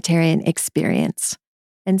Humanitarian Experience.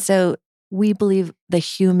 And so we believe the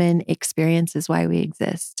human experience is why we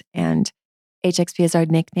exist. And HXP is our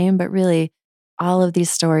nickname, but really all of these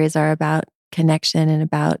stories are about connection and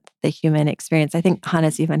about the human experience. I think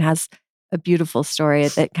Hannes even has a beautiful story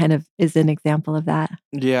that kind of is an example of that.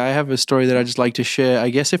 Yeah, I have a story that I just like to share. I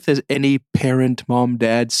guess if there's any parent, mom,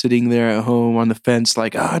 dad sitting there at home on the fence,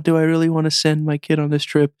 like, do I really want to send my kid on this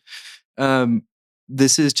trip?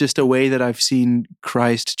 This is just a way that I've seen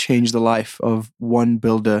Christ change the life of one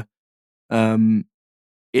builder in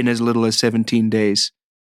as little as 17 days.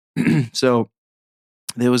 So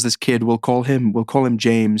there was this kid, we'll call him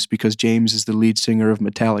James, because James is the lead singer of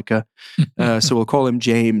Metallica. So we'll call him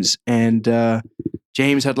James. And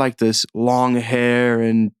James had this long hair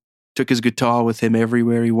and took his guitar with him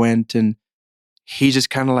everywhere he went. And he just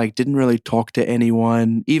kind of didn't really talk to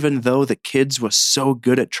anyone, even though the kids were so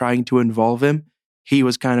good at trying to involve him. He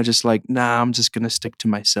was kind of just nah, I'm just going to stick to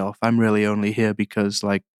myself. I'm really only here because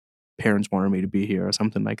parents wanted me to be here or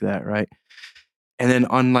something like that, right? And then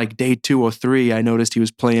on day 2 or 3, I noticed he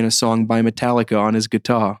was playing a song by Metallica on his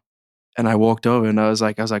guitar. And I walked over and I was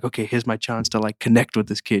like, okay, here's my chance to connect with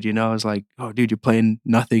this kid. I was like, oh, dude, you're playing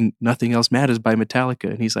Nothing Else Matters by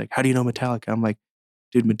Metallica. And he's like, how do you know Metallica? I'm like,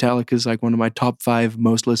 dude, Metallica is one of my top 5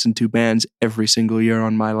 most listened to bands every single year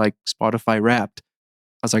on my Spotify Wrapped.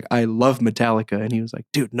 I was like, I love Metallica. And he was like,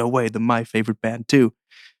 dude, no way, they're my favorite band too.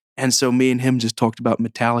 And so me and him just talked about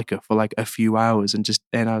Metallica for a few hours,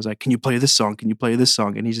 and I was like, can you play this song? Can you play this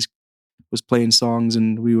song? And he just was playing songs,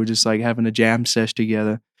 and we were just having a jam sesh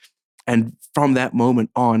together. And from that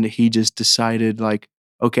moment on, he just decided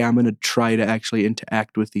okay, I'm going to try to actually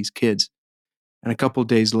interact with these kids. And a couple of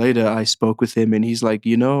days later, I spoke with him, and he's like,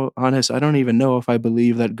 Hannes, I don't even know if I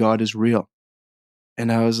believe that God is real.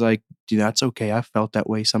 And I was like, dude, that's okay. I felt that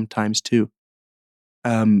way sometimes too.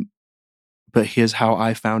 But here's how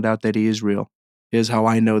I found out that he is real. Here's how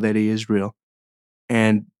I know that he is real.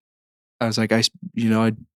 And I was like, I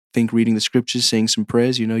think reading the scriptures, saying some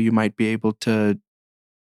prayers, you might be able to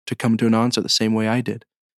come to an answer the same way I did.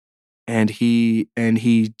 And he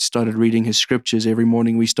started reading his scriptures every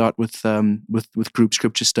morning. We start with group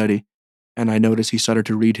scripture study, And I noticed he started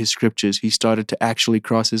to read his scriptures. He started to actually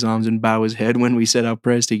cross his arms and bow his head when we said our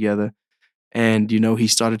prayers together. And, he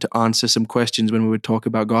started to answer some questions when we would talk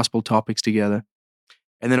about gospel topics together.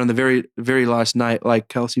 And then on the very, very last night, like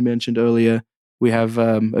Kelsey mentioned earlier, we have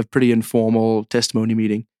a pretty informal testimony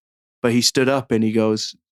meeting. But he stood up and he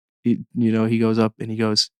goes, he goes up and he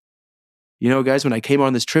goes, guys, when I came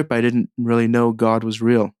on this trip, I didn't really know God was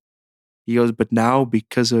real. He goes, but now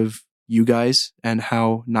because of you guys and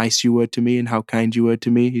how nice you were to me and how kind you were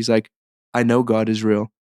to me, he's like, I know God is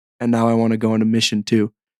real. And now I want to go on a mission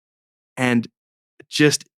too. And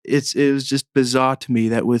it was just bizarre to me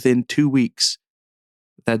that within 2 weeks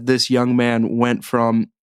that this young man went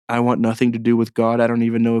from, I want nothing to do with God, I don't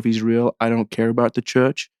even know if he's real, I don't care about the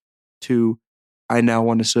church, to I now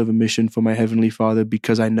want to serve a mission for my Heavenly Father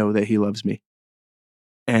because I know that he loves me.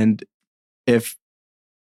 And if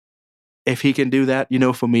he can do that,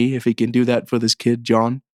 for me, if he can do that for this kid,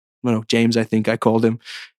 James, I think I called him,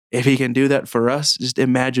 if he can do that for us, just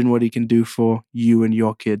imagine what he can do for you and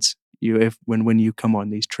your kids, when you come on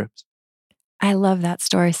these trips. I love that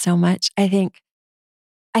story so much. I think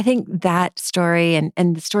that story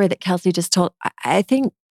and the story that Kelsey just told, I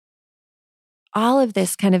think all of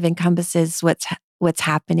this kind of encompasses what's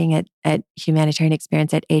happening at Humanitarian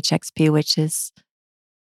Experience at HXP, which is,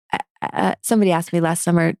 somebody asked me last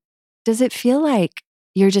summer, does it feel like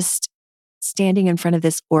you're just standing in front of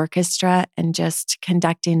this orchestra and just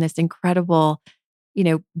conducting this incredible,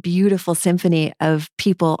 beautiful symphony of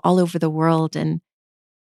people all over the world? And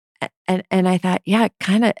I thought, yeah,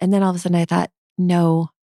 kind of. And then all of a sudden I thought, no,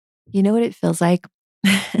 you know what it feels like?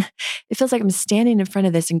 It feels like I'm standing in front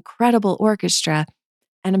of this incredible orchestra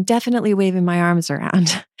and I'm definitely waving my arms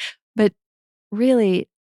around. But really,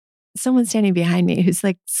 someone standing behind me who's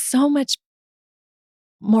like so much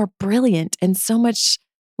more brilliant and so much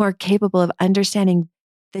more capable of understanding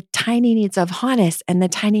the tiny needs of Hannes and the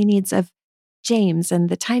tiny needs of James and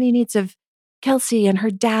the tiny needs of Kelsey and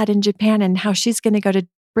her dad in Japan and how she's going to go to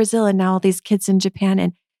Brazil and now all these kids in Japan.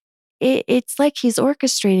 And it's like he's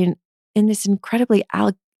orchestrating in this incredibly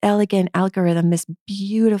elegant algorithm, this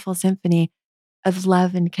beautiful symphony of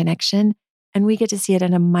love and connection. And we get to see it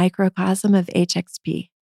in a microcosm of HXP.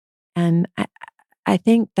 And I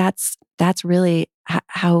think that's really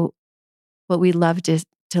how what we love to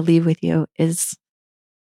leave with you is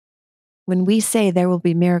when we say there will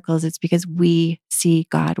be miracles, it's because we see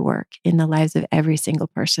God work in the lives of every single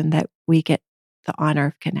person that we get the honor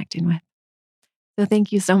of connecting with. So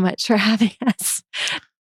thank you so much for having us.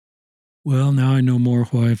 Well, now I know more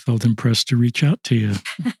why I felt impressed to reach out to you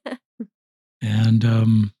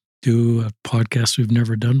and do a podcast we've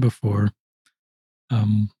never done before.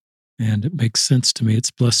 And it makes sense to me.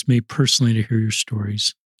 It's blessed me personally to hear your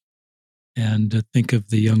stories and to think of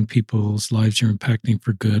the young people's lives you're impacting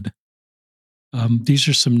for good. These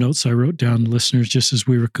are some notes I wrote down, listeners, just as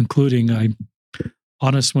we were concluding.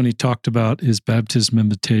 Hannes, when he talked about his baptism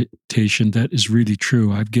invitation, that is really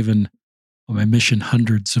true. I've given on my mission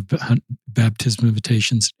hundreds of baptism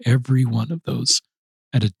invitations, every one of those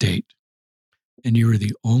had a date. And you are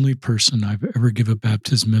the only person I've ever given a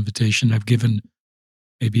baptism invitation. I've given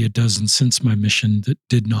maybe a dozen since my mission that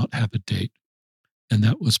did not have a date. And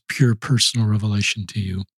that was pure personal revelation to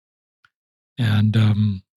you. And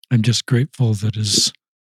I'm just grateful that as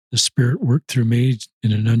the Spirit worked through me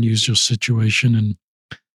in an unusual situation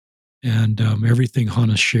and everything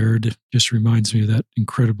Hannes shared just reminds me of that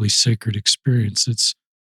incredibly sacred experience. It's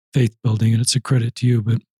faith building and it's a credit to you,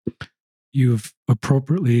 but you've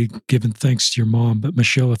appropriately given thanks to your mom. But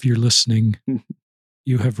Michelle, if you're listening,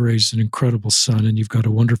 you have raised an incredible son and you've got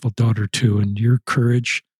a wonderful daughter too. And your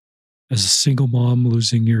courage as a single mom,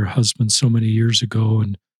 losing your husband so many years ago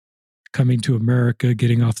and coming to America,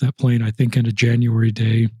 getting off that plane, I think on a January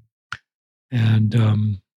day, and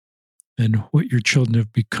what your children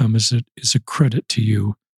have become is a credit to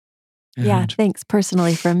you. And, yeah, thanks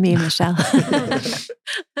personally from me, Michelle.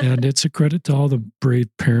 And it's a credit to all the brave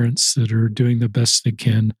parents that are doing the best they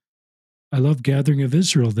can. I love Gathering of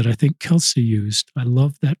Israel that I think Kelsey used. I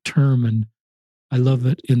love that term, and I love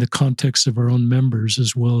it in the context of our own members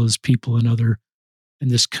as well as people and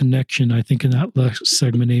this connection. I think in that last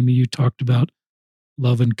segment, Amy, you talked about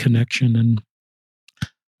love and connection. And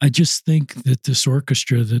I just think that this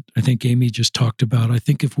orchestra that I think Amy just talked about, I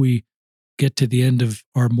think if we get to the end of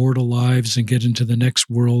our mortal lives and get into the next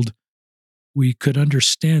world, we could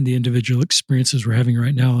understand the individual experiences we're having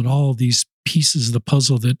right now and all of these pieces of the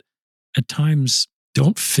puzzle that at times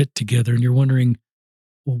don't fit together. And you're wondering,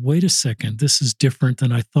 well, wait a second, this is different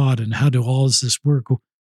than I thought. And how do all of this work?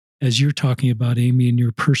 As you're talking about, Amy, in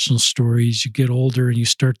your personal stories, you get older and you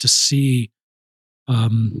start to see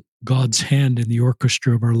God's hand in the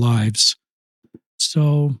orchestra of our lives.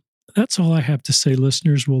 So that's all I have to say,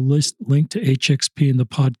 listeners. We'll link to HXP in the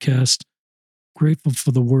podcast. Grateful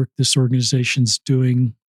for the work this organization's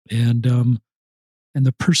doing and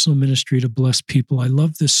the personal ministry to bless people. I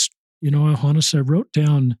love this. Johannes, I wrote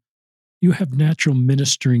down, you have natural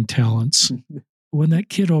ministering talents. When that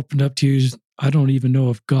kid opened up to you, I don't even know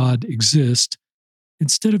if God exists.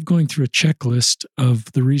 Instead of going through a checklist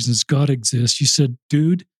of the reasons God exists, you said,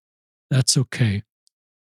 dude, that's okay.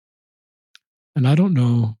 And I don't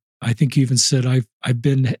know, I think you even said, I've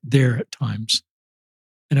been there at times.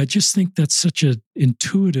 And I just think that's such an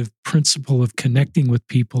intuitive principle of connecting with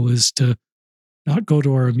people, is to not go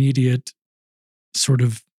to our immediate sort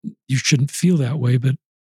of, you shouldn't feel that way, but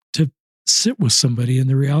to sit with somebody in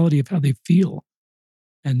the reality of how they feel.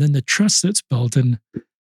 And then the trust that's built. And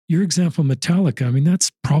your example, Metallica, I mean,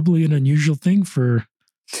 that's probably an unusual thing for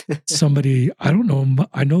somebody. I don't know.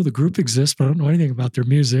 I know the group exists, but I don't know anything about their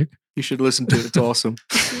music. You should listen to it. It's awesome.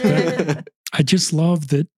 I just love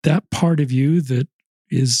that part of you that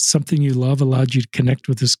is something you love allowed you to connect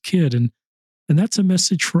with this kid. And that's a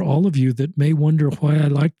message for all of you that may wonder why I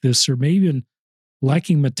like this, or maybe even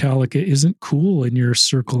liking Metallica isn't cool in your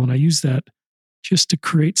circle. And I use that just to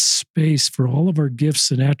create space for all of our gifts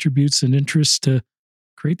and attributes and interests to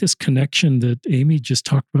create this connection that Amy just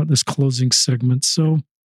talked about in this closing segment. So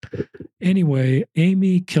anyway,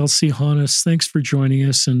 Amy, Kelsey, Hannes, thanks for joining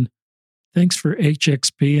us, and thanks for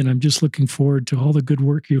HXP. And I'm just looking forward to all the good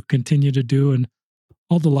work you'll continue to do and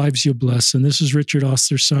all the lives you'll bless. And this is Richard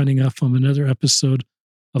Ostler signing off on another episode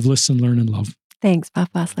of Listen, Learn, and Love. Thanks, Bob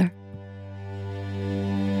Ostler.